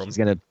say, you think he's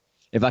gonna?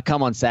 If I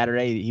come on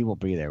Saturday, he won't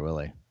be there, will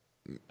he?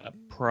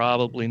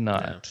 Probably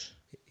not. No.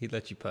 He'd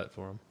let you putt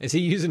for him. Is he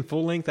using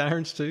full length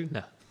irons too?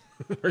 No.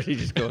 Or is he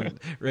just going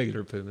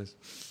regular Pumas?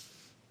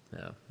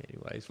 No.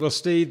 Anyways, well,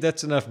 Steve,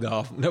 that's enough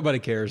golf. Nobody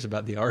cares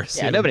about the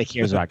RSM. Yeah, nobody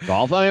cares about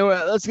golf. I mean,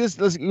 let's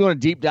you want to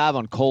deep dive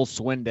on Cole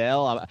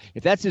Swindell?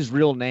 If that's his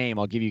real name,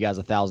 I'll give you guys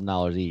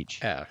 $1,000 each.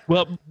 Yeah.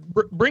 Well,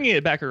 bringing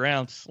it back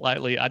around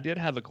slightly, I did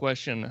have a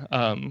question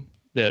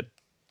that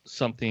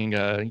something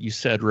you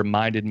said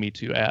reminded me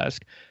to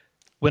ask.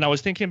 When I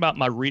was thinking about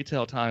my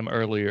retail time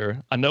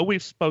earlier, I know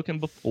we've spoken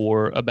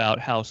before about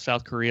how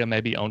South Korea may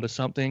be onto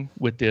something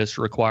with this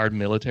required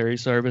military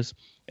service.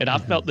 And I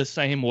felt the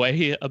same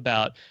way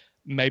about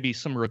maybe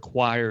some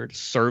required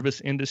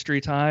service industry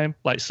time.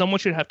 Like someone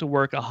should have to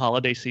work a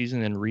holiday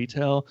season in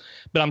retail.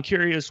 But I'm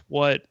curious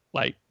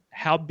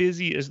how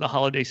busy is the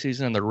holiday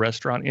season in the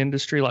restaurant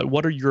industry? Like,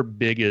 what are your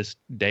biggest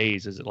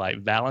days? Is it like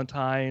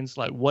Valentine's?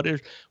 Like, what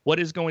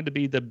is going to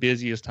be the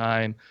busiest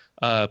time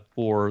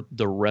for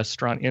the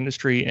restaurant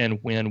industry, and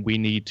when we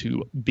need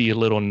to be a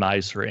little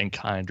nicer and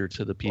kinder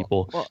to the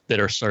people that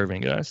are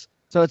serving us?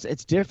 So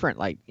it's different,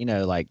 like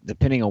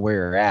depending on where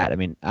you're at. I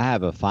mean, I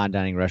have a fine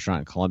dining restaurant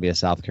in Columbia,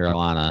 South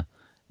Carolina.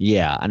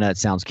 Yeah, I know it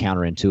sounds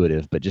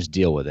counterintuitive, but just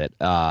deal with it.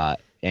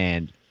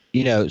 And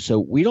so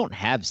we don't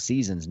have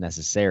seasons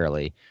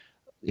necessarily.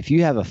 If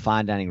you have a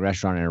fine dining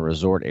restaurant in a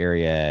resort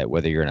area,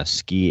 whether you're in a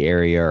ski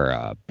area or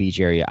a beach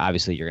area,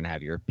 obviously you're going to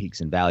have your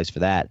peaks and valleys for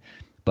that.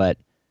 But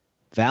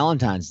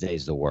Valentine's Day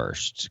is the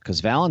worst,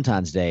 because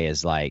Valentine's Day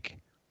is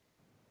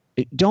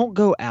don't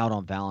go out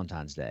on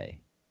Valentine's Day.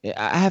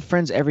 I have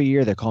friends every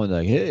year, they're calling me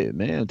like, hey,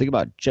 man, think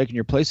about checking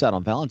your place out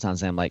on Valentine's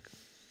Day. I'm like,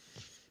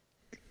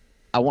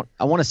 I want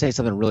to say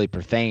something really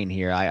profane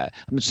here. I'm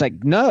just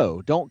like,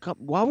 no, don't come.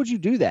 Why would you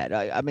do that?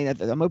 I mean,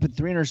 I'm open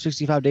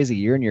 365 days a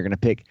year, and you're going to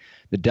pick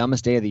the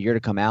dumbest day of the year to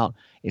come out.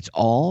 It's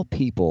all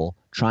people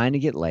trying to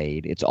get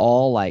laid. It's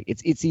all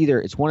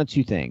it's one of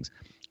two things.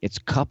 It's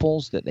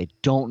couples that they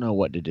don't know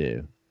what to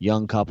do.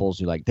 Young couples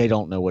who they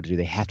don't know what to do.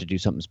 They have to do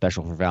something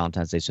special for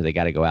Valentine's Day, so they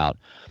got to go out.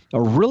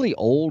 Or really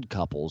old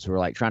couples who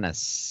are trying to,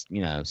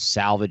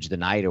 salvage the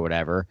night or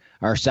whatever,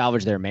 or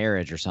salvage their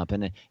marriage or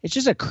something. It's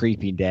just a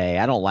creepy day.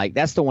 I don't like.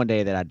 That's the one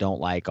day that I don't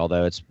like.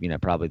 Although it's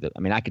probably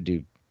I could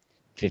do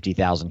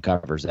 50,000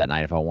 covers that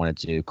night if I wanted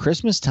to.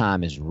 Christmas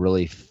time is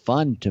really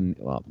fun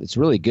it's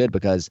really good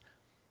because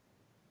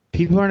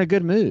people are in a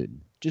good mood,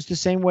 just the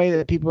same way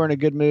that people are in a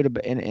good mood,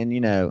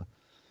 and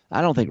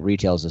I don't think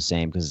retail is the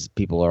same because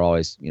people are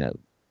always,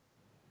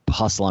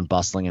 hustling,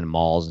 bustling in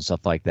malls and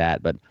stuff like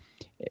that. But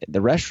the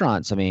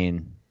restaurants, I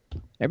mean,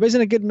 everybody's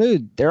in a good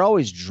mood. They're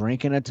always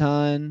drinking a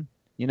ton.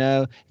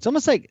 It's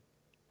almost like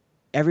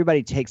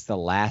everybody takes the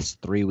last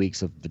 3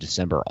 weeks of the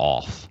December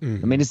off.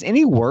 Mm-hmm. I mean, does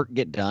any work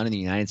get done in the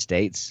United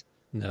States?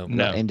 No.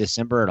 In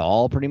December at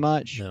all, pretty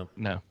much?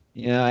 No.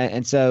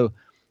 And so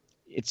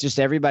it's just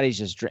everybody's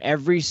just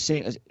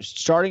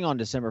starting on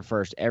December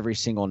 1st, every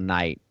single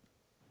night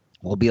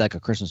will be like a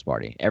Christmas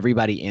party.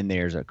 Everybody in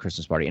there is a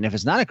Christmas party. And if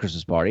it's not a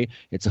Christmas party,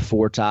 it's a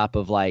four-top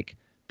of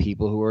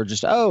people who are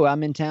just,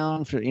 I'm in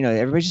town for,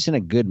 everybody's just in a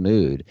good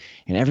mood.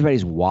 And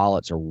everybody's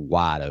wallets are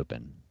wide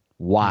open.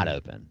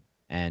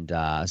 And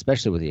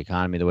especially with the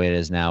economy the way it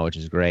is now, which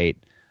is great.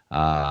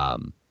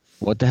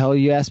 What the hell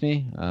you asked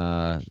me?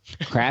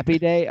 Crappy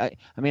day?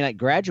 I mean,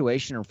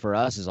 graduation for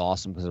us is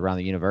awesome because around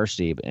the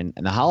university, and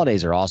the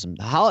holidays are awesome.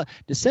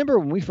 December,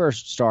 when we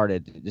first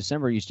started,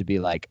 December used to be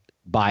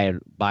by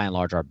and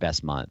large our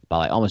best month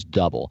by almost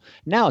double.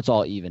 Now it's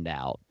all evened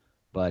out,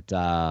 but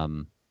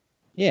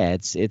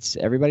it's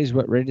everybody's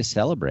ready to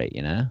celebrate.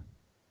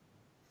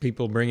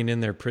 People bringing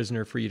in their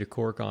prisoner for you to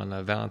cork on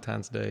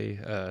Valentine's Day.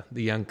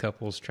 The young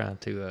couples trying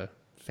to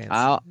fancy.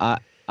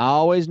 I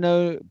always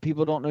know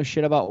people don't know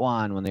shit about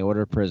wine when they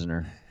order a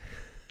prisoner.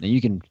 Now you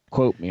can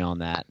quote me on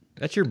that.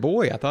 That's your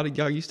boy. I thought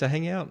y'all used to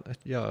hang out.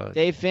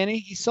 Dave Finney,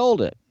 he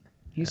sold it.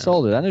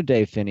 Sold it. I know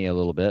Dave Finney a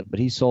little bit, but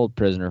he sold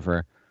Prisoner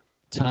for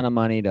ton of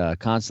money to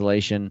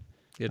Constellation.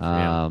 Good for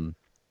him.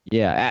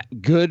 Yeah,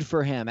 good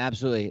for him.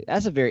 Absolutely.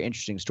 That's a very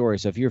interesting story.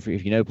 So if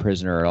you know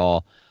Prisoner at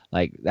all,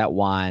 that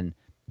wine,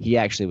 he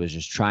actually was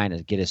just trying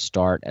to get his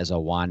start as a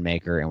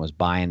winemaker and was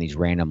buying these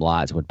random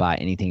lots, would buy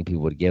anything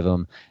people would give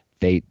him.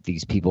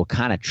 These people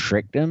kind of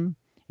tricked him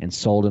and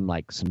sold him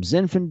some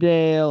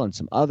Zinfandel and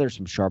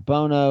some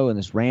Charbonneau and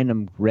this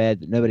random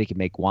red that nobody could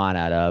make wine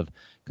out of.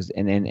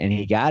 And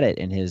he got it,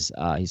 and he's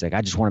like,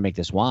 I just want to make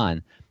this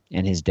wine.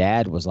 And his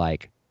dad was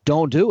like,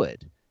 don't do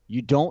it.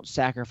 You don't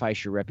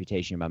sacrifice your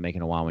reputation by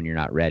making a wine when you're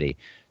not ready.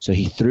 So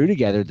he threw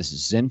together this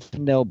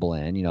Zinfandel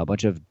blend, a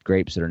bunch of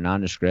grapes that are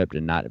nondescript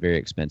and not very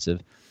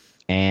expensive,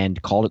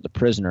 and called it the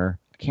Prisoner.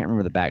 I can't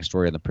remember the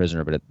backstory of the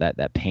Prisoner, but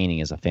that painting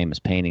is a famous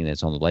painting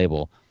that's on the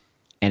label.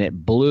 and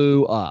it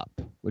blew up,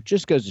 which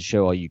just goes to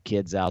show all you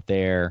kids out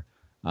there,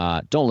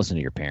 don't listen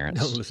to your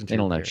parents. Don't listen to they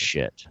your don't know parents.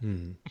 shit.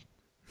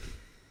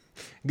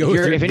 Go with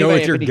If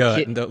your any gut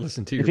kid- and don't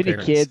listen to your If any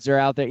parents. kids are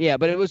out there, yeah,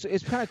 but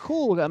it's kind of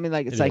cool. I mean,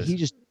 like it's It like is. he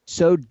just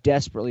so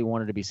desperately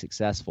wanted to be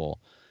successful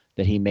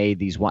that he made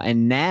these wine.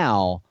 And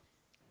now,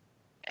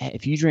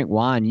 if you drink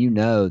wine, you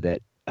know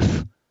that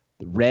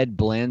red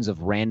blends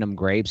of random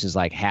grapes is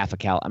like half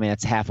a I mean,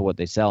 that's half of what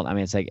they sell. I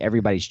mean, it's like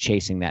everybody's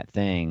chasing that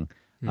thing.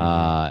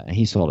 And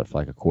he sold it for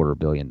like $250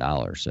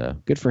 million. So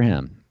good for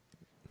him.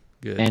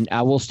 Good. And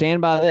I will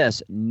stand by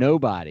this.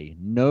 Nobody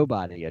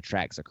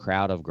attracts a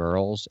crowd of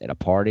girls at a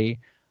party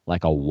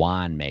like a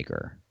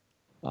winemaker.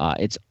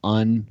 It's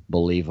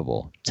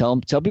unbelievable. Tell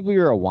people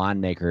you're a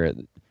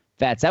winemaker.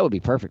 Fats, that would be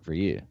perfect for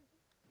you.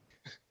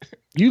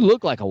 You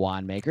look like a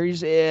winemaker. You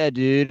say, yeah,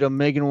 dude, I'm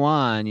making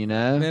wine, you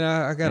know? Man,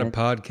 I got a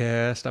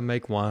podcast. I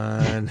make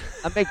wine.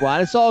 I make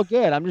wine. It's all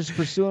good. I'm just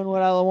pursuing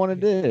what I want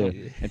to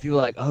do. And people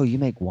are like, oh, you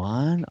make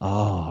wine?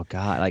 Oh,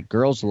 God. Like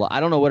girls, I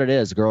don't know what it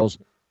is. Girls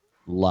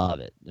love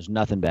it. There's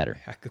nothing better.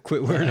 I could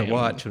quit wearing a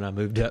watch when I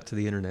moved out to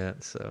the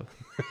internet. So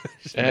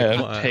just make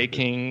And wine.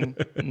 taking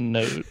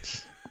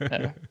notes.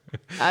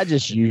 I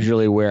just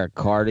usually wear a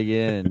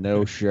cardigan and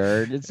no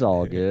shirt. It's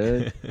all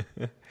good.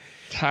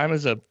 Time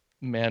is a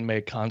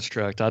man-made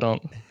construct. I'm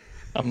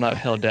not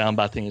held down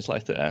by things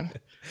like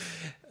that.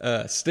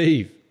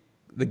 Steve,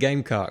 the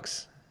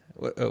Gamecocks.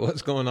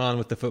 What's going on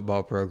with the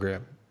football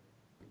program?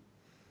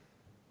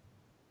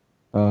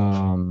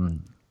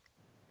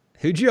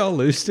 Who'd you all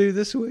lose to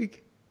this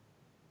week?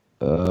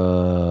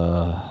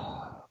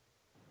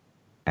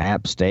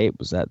 App State,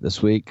 was that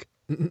this week?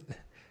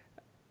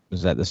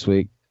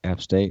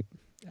 App State?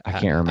 I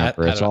can't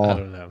remember. I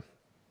don't know.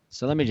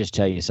 So let me just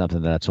tell you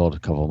something that I told a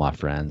couple of my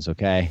friends,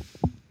 okay?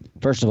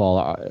 First of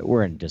all,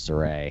 we're in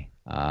disarray.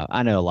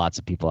 I know lots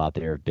of people out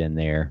there have been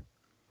there.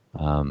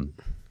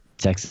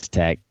 Texas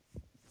Tech,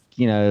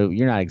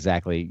 you're not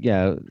exactly,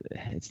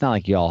 it's not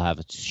like you all have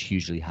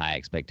hugely high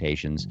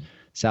expectations.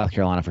 South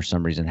Carolina, for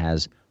some reason,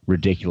 has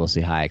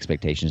ridiculously high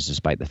expectations,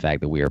 despite the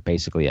fact that we are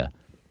basically a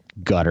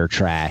gutter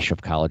trash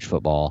of college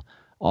football.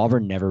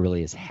 Auburn never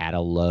really has had a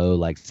low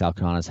like South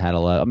Carolina's had a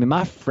low. I mean,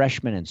 my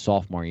freshman and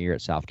sophomore year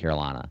at South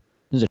Carolina,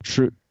 this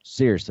is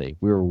seriously,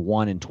 we were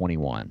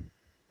 1-21.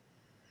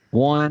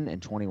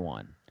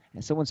 1-21.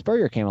 And so when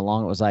Spurrier came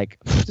along, it was like,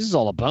 this is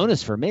all a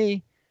bonus for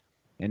me.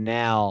 And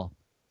now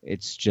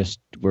it's just,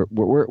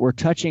 we're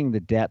touching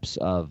the depths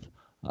of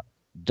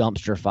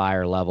dumpster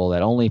fire level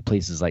that only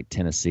places like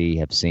Tennessee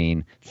have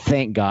seen.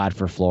 Thank God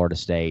for Florida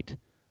State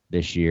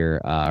this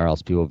year, or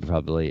else people would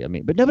probably,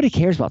 but nobody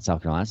cares about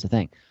South Carolina. That's the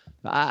thing.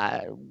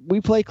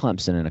 We play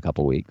Clemson in a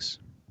couple weeks.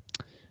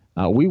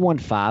 We won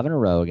 5 in a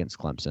row against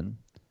Clemson.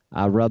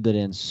 I rubbed it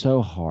in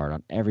so hard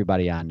on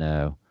everybody I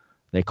know.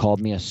 They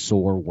called me a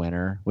sore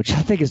winner, which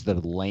I think is the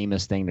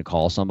lamest thing to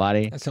call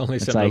somebody. That's only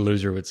It's something like, a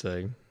loser would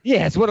say.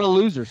 yeah, it's what a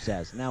loser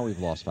says. Now we've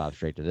lost 5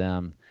 straight to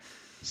them.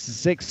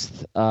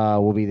 6th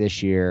will be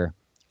this year.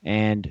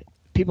 And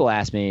people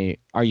ask me,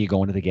 are you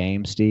going to the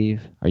game,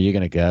 Steve? Are you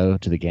going to go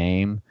to the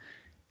game?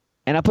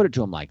 And I put it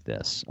to them like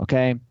this,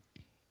 okay?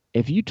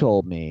 If you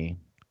told me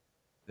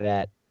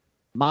that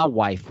my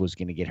wife was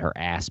going to get her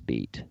ass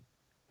beat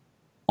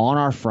on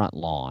our front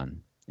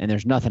lawn and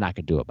there's nothing I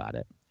could do about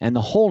it, and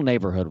the whole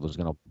neighborhood was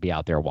going to be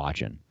out there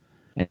watching,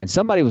 and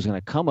somebody was going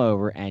to come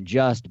over and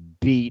just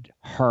beat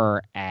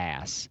her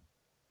ass,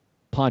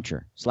 punch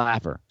her,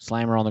 slap her,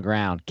 slam her on the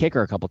ground, kick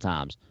her a couple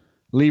times,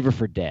 leave her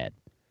for dead.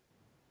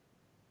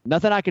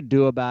 Nothing I could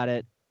do about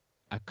it.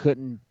 I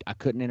couldn't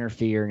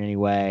interfere in any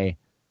way.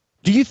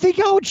 Do you think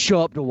I would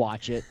show up to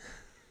watch it?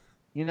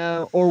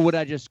 Or would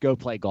I just go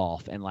play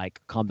golf and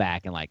like come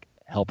back and like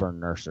help her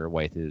nurse her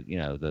way through,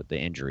 the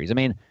injuries? I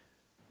mean,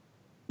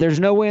 there's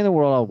no way in the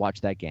world I'll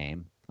watch that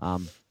game.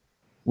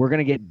 We're going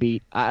to get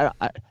beat.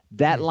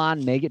 That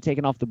line may get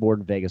taken off the board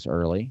in Vegas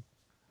early.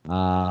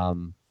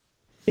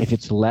 If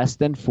it's less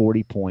than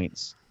 40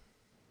 points,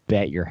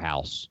 bet your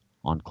house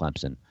on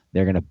Clemson.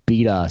 They're going to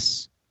beat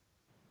us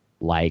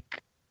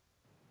like,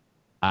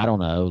 I don't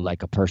know,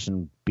 like a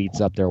person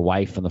beats up their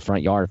wife in the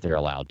front yard if they're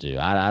allowed to.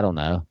 I don't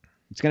know.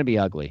 It's going to be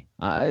ugly.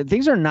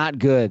 Things are not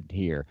good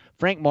here.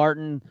 Frank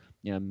Martin,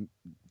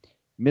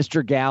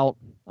 Mr. Gout,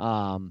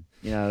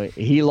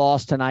 he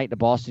lost tonight to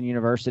Boston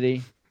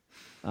University.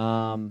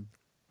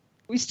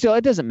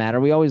 It doesn't matter.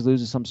 We always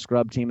lose to some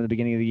scrub team at the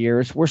beginning of the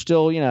year. We're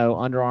still,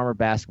 Under Armour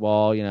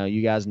basketball.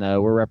 You guys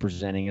know we're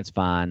representing. It's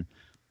fine.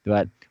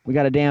 But we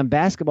got a damn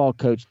basketball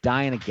coach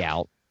dying of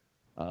gout.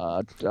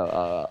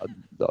 The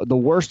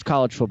worst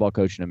college football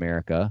coach in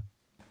America.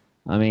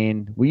 I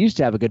mean, we used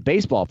to have a good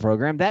baseball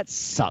program. That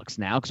sucks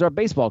now because our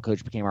baseball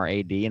coach became our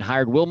AD and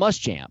hired Will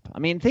Muschamp. I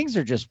mean, things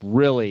are just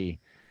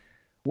really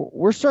 –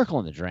 we're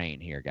circling the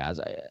drain here, guys.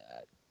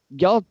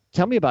 Y'all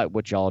tell me about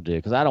what y'all do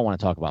because I don't want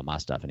to talk about my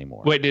stuff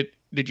anymore. Wait,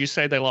 did you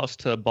say they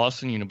lost to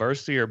Boston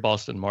University or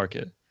Boston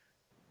Market?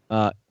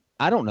 I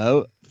don't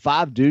know.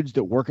 5 dudes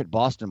that work at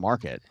Boston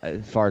Market,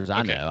 as far as I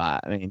Okay. know. I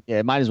mean,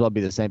 it might as well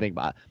be the same thing.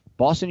 But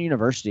Boston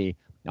University,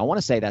 I want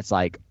to say that's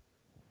like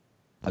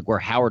like where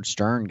Howard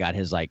Stern got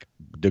his like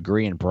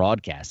degree in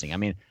broadcasting. I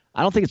mean,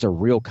 I don't think it's a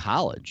real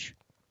college.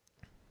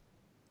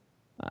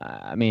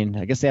 I mean,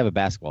 I guess they have a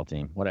basketball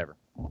team. Whatever.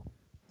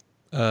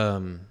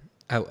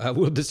 I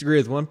will disagree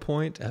with one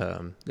point.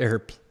 There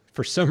are,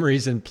 for some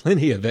reason,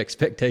 plenty of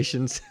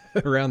expectations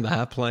around the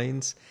High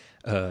Plains.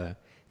 If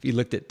you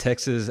looked at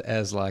Texas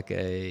as like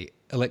a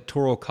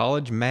electoral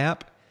college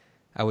map,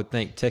 I would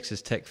think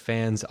Texas Tech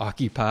fans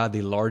occupy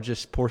the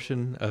largest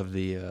portion of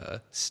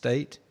the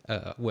state,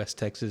 West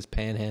Texas,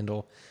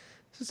 Panhandle.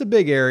 So it's a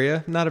big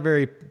area, not a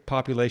very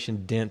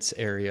population-dense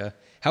area.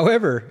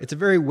 However, it's a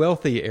very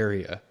wealthy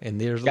area, and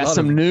there's got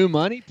some new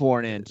money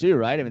pouring in too,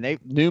 right? I mean,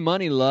 new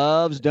money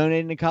loves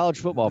donating to college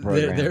football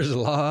programs. There's a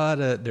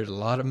lot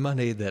of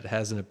money that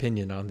has an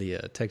opinion on the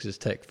Texas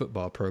Tech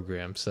football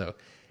program, so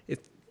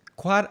it's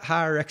quite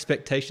higher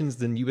expectations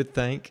than you would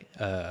think.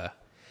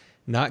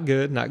 Not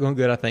good, not going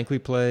good. I think we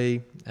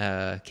play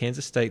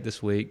Kansas State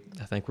this week.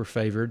 I think we're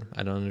favored.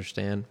 I don't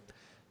understand.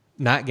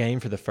 Night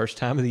game for the first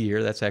time of the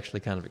year. That's actually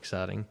kind of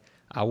exciting.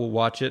 I will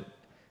watch it.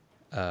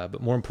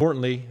 But more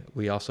importantly,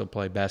 we also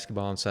play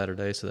basketball on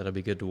Saturday, so that'll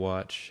be good to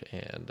watch.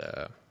 And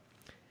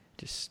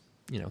just,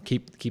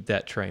 keep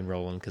that train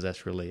rolling, because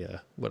that's really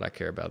what I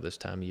care about this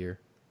time of year.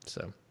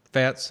 So,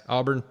 Fats,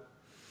 Auburn?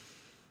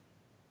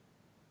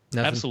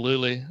 Nothing?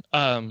 Absolutely.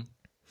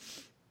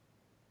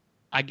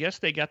 I guess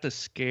they got the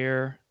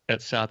scare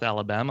at South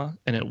Alabama,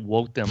 and it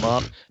woke them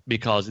up,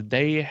 because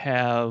they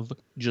have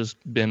just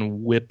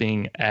been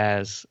whipping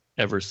ass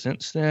ever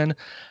since then.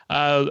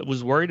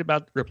 Was worried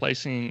about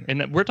replacing,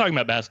 and we're talking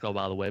about basketball,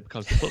 by the way,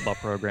 because the football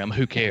program,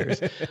 who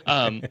cares?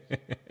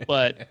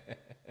 But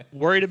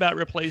worried about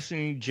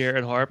replacing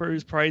Jared Harper,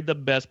 who's probably the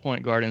best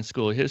point guard in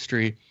school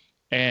history,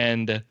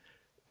 and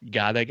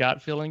guy they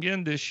got filling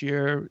in this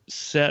year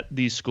set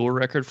the school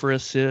record for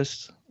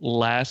assists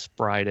last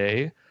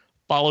Friday.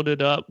 Followed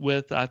it up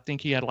with, I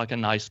think he had like a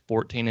nice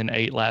 14 and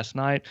 8 last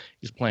night.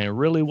 He's playing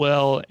really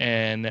well,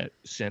 and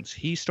since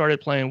he started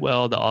playing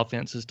well, the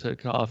offense has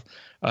taken off.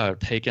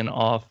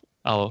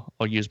 I'll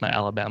use my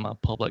Alabama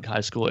public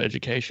high school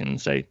education and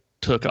say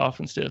took off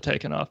instead of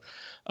taken off.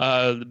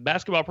 The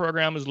basketball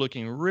program is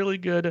looking really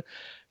good.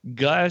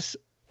 Gus,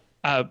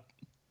 as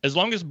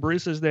long as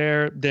Bruce is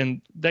there,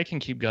 then they can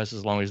keep Gus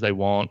as long as they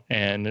want,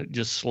 and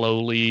just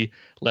slowly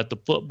let the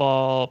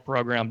football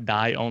program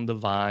die on the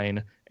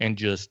vine and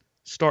just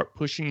start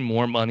pushing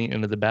more money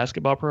into the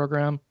basketball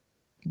program.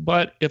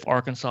 But if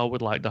Arkansas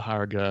would like to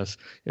hire Gus,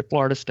 if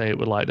Florida State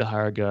would like to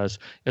hire Gus,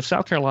 if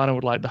South Carolina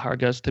would like to hire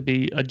Gus to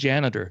be a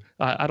janitor,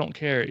 I don't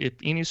care. If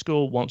any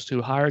school wants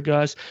to hire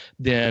Gus,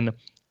 then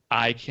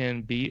I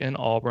can be in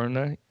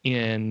Auburn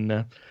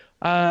in,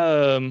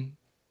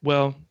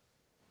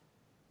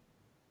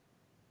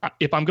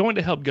 if I'm going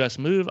to help Gus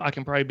move, I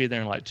can probably be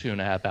there in like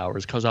 2.5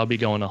 hours, because I'll be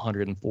going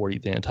 140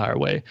 the entire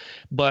way.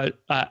 But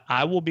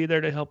I will be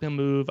there to help him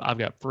move. I've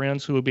got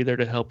friends who will be there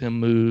to help him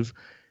move.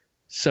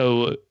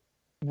 So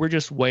we're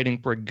just waiting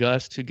for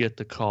Gus to get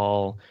the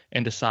call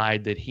and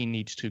decide that he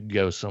needs to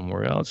go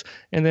somewhere else.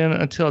 And then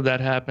until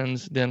that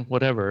happens, then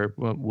whatever.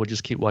 We'll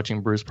just keep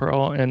watching Bruce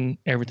Pearl, and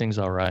everything's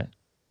all right.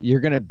 You're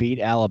going to beat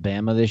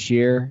Alabama this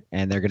year,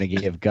 and they're going to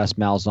give Gus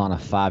Malzahn a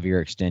 5-year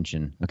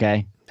extension,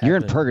 okay? You're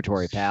in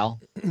purgatory,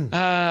 pal.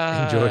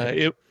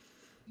 Enjoy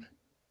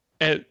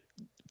it.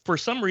 For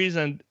some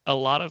reason, a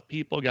lot of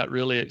people got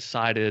really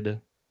excited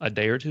a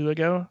day or two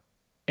ago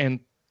and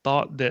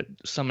thought that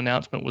some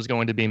announcement was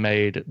going to be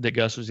made that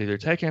Gus was either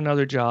taking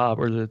another job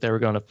or that they were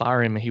going to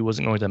fire him and he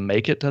wasn't going to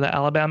make it to the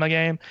Alabama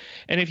game.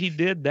 And if he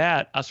did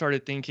that, I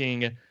started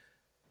thinking,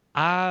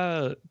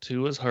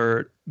 Tua's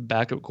hurt,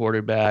 backup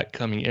quarterback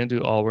coming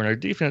into Auburn. Our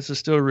defense is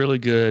still really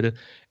good.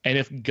 And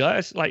if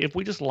Gus, if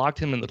we just locked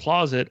him in the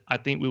closet, I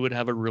think we would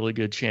have a really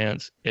good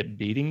chance at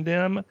beating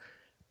them.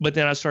 But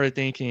then I started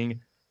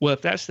thinking, well,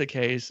 if that's the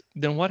case,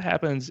 then what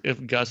happens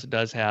if Gus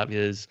does have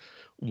his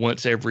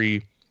once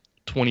every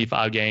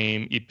 25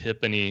 game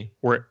epiphany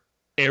where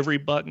every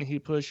button he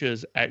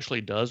pushes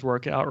actually does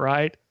work out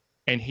right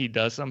and he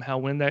does somehow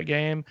win that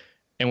game?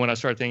 And when I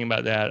started thinking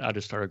about that, I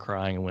just started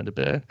crying and went to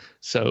bed.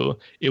 So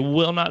it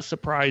will not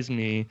surprise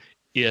me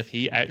if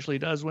he actually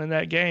does win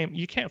that game.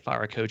 You can't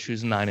fire a coach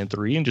who's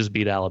 9-3 and just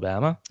beat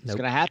Alabama. It's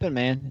going to happen,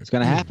 man. It's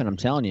going to happen. I'm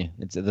telling you.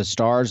 The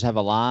stars have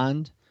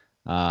aligned.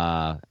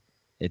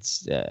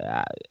 It's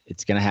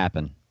going to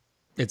happen.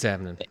 It's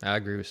happening. I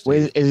agree with Steve.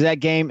 Wait, is that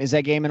game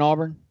in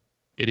Auburn?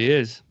 It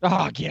is.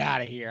 Oh, get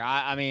out of here.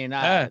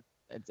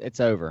 It's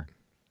over.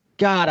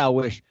 God, I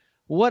wish.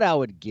 What I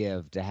would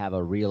give to have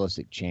a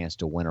realistic chance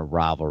to win a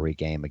rivalry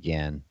game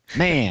again.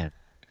 Man,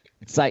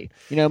 it's like,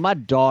 my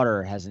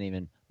daughter hasn't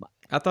even.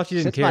 I thought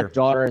you didn't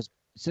care.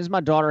 Since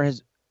my daughter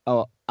has.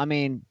 Oh,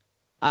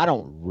 I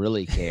don't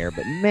really care,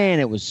 but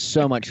man, it was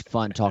so much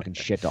fun talking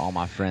shit to all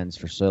my friends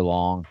for so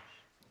long.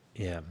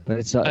 Yeah, but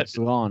it's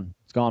gone.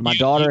 It's gone. My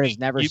daughter has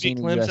never seen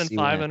Clemson USC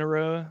 5 win. in a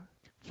row.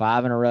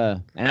 5 in a row.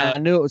 And I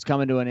knew it was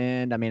coming to an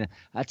end.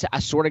 I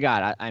swear to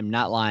God, I'm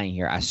not lying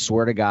here. I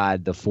swear to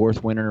God, the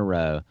 4th win in a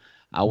row,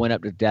 I went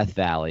up to Death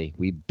Valley.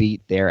 We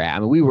beat their. I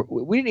mean, we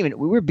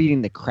were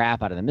beating the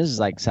crap out of them. This is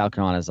like South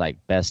Carolina's like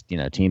best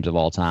teams of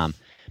all time.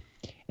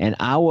 And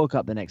I woke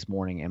up the next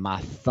morning and my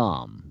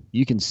thumb.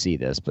 You can see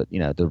this, but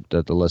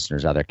the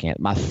listeners out there can't.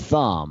 My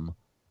thumb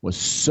was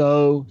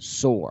so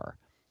sore,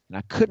 and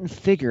I couldn't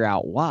figure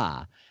out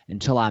why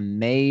until I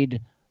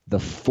made the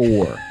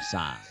 4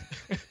 sign.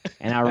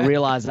 And I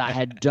realized I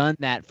had done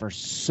that for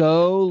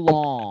so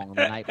long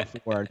the night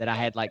before that I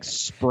had like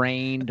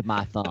sprained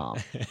my thumb.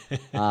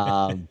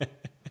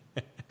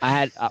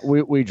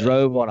 We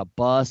drove on a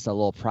bus, a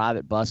little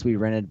private bus we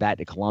rented back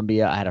to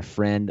Columbia. I had a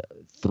friend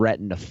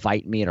threaten to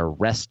fight me at a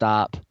rest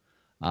stop.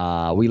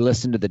 We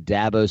listened to the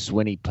Dabo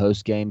Swinney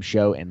post-game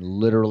show and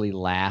literally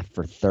laughed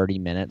for 30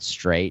 minutes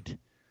straight.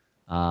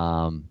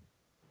 The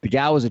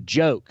guy was a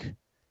joke,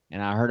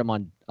 and I heard him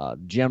on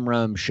Jim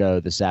Rome's show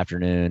this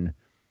afternoon.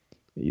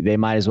 He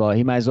might as well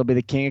be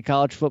the king of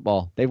college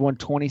football. They've won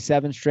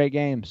 27 straight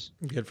games.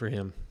 Good for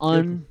him.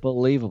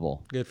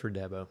 Unbelievable. Good for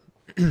Dabo.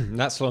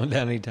 Not slowing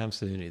down anytime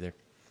soon either.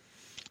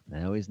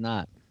 No, he's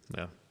not.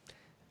 No.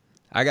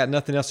 I got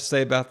nothing else to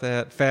say about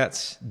that.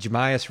 Fats,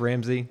 Jamias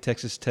Ramsey,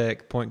 Texas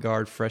Tech, point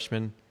guard,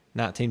 freshman,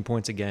 19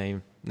 points a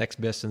game. Next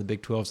best in the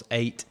Big 12's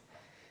 8.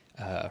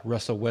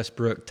 Russell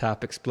Westbrook,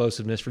 top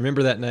explosiveness.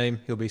 Remember that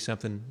name. He'll be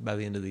something by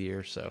the end of the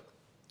year. So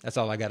that's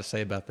all I got to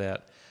say about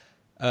that.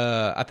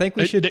 I think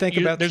we should think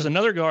about. There's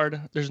another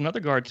guard. There's another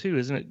guard too,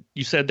 isn't it?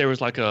 You said there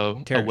was like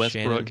a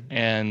Westbrook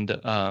and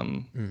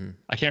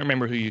I can't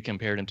remember who you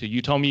compared him to.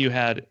 You told me you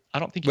had. I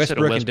don't think you said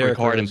a Westbrook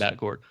guard in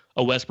backcourt.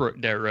 A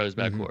Westbrook Derrick Rose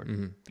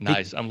backcourt.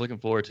 Nice. I'm looking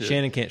forward to it.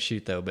 Shannon can't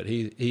shoot though, but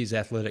he's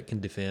athletic, can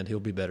defend. He'll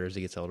be better as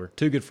he gets older.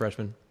 2 good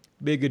freshmen.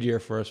 Be a good year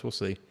for us. We'll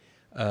see.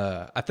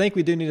 I think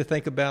we do need to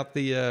think about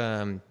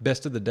the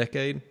best of the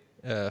decade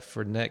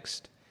for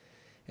next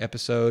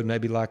episode.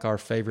 Maybe like our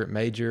favorite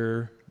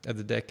major of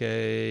the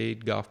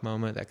decade, golf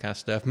moment, that kind of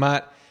stuff.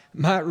 Might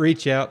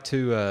reach out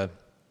to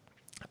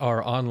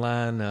our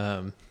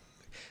online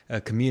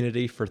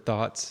community for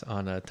thoughts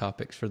on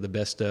topics for the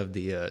best of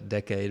the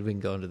decade. We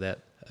can go into that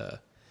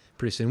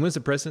pretty soon. When's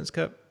the President's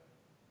Cup?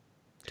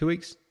 2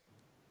 weeks?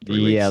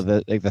 3 weeks? Yeah,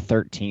 the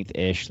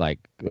 13th-ish, like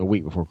a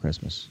week before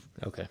Christmas.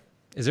 Okay.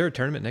 Is there a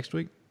tournament next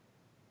week?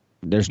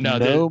 There's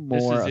no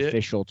more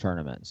official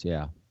tournaments,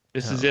 yeah.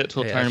 This is it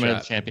till Tournament of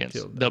the Champions.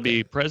 There'll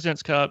be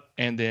President's Cup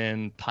and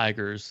then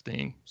Tigers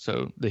thing.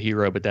 So the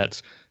hero, but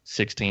that's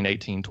 16,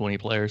 18, 20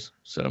 players.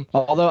 So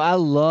although I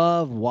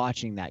love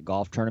watching that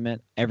golf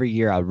tournament every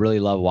year, I really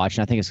love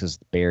watching. I think it's because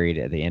it's buried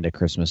at the end of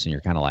Christmas and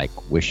you're kind of like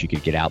wish you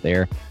could get out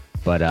there,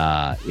 but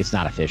it's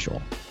not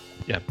official.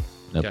 Yeah.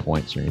 No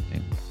points or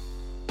anything.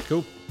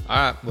 Cool. All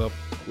right. Well,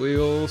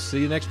 we'll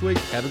see you next week.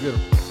 Have a good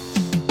one.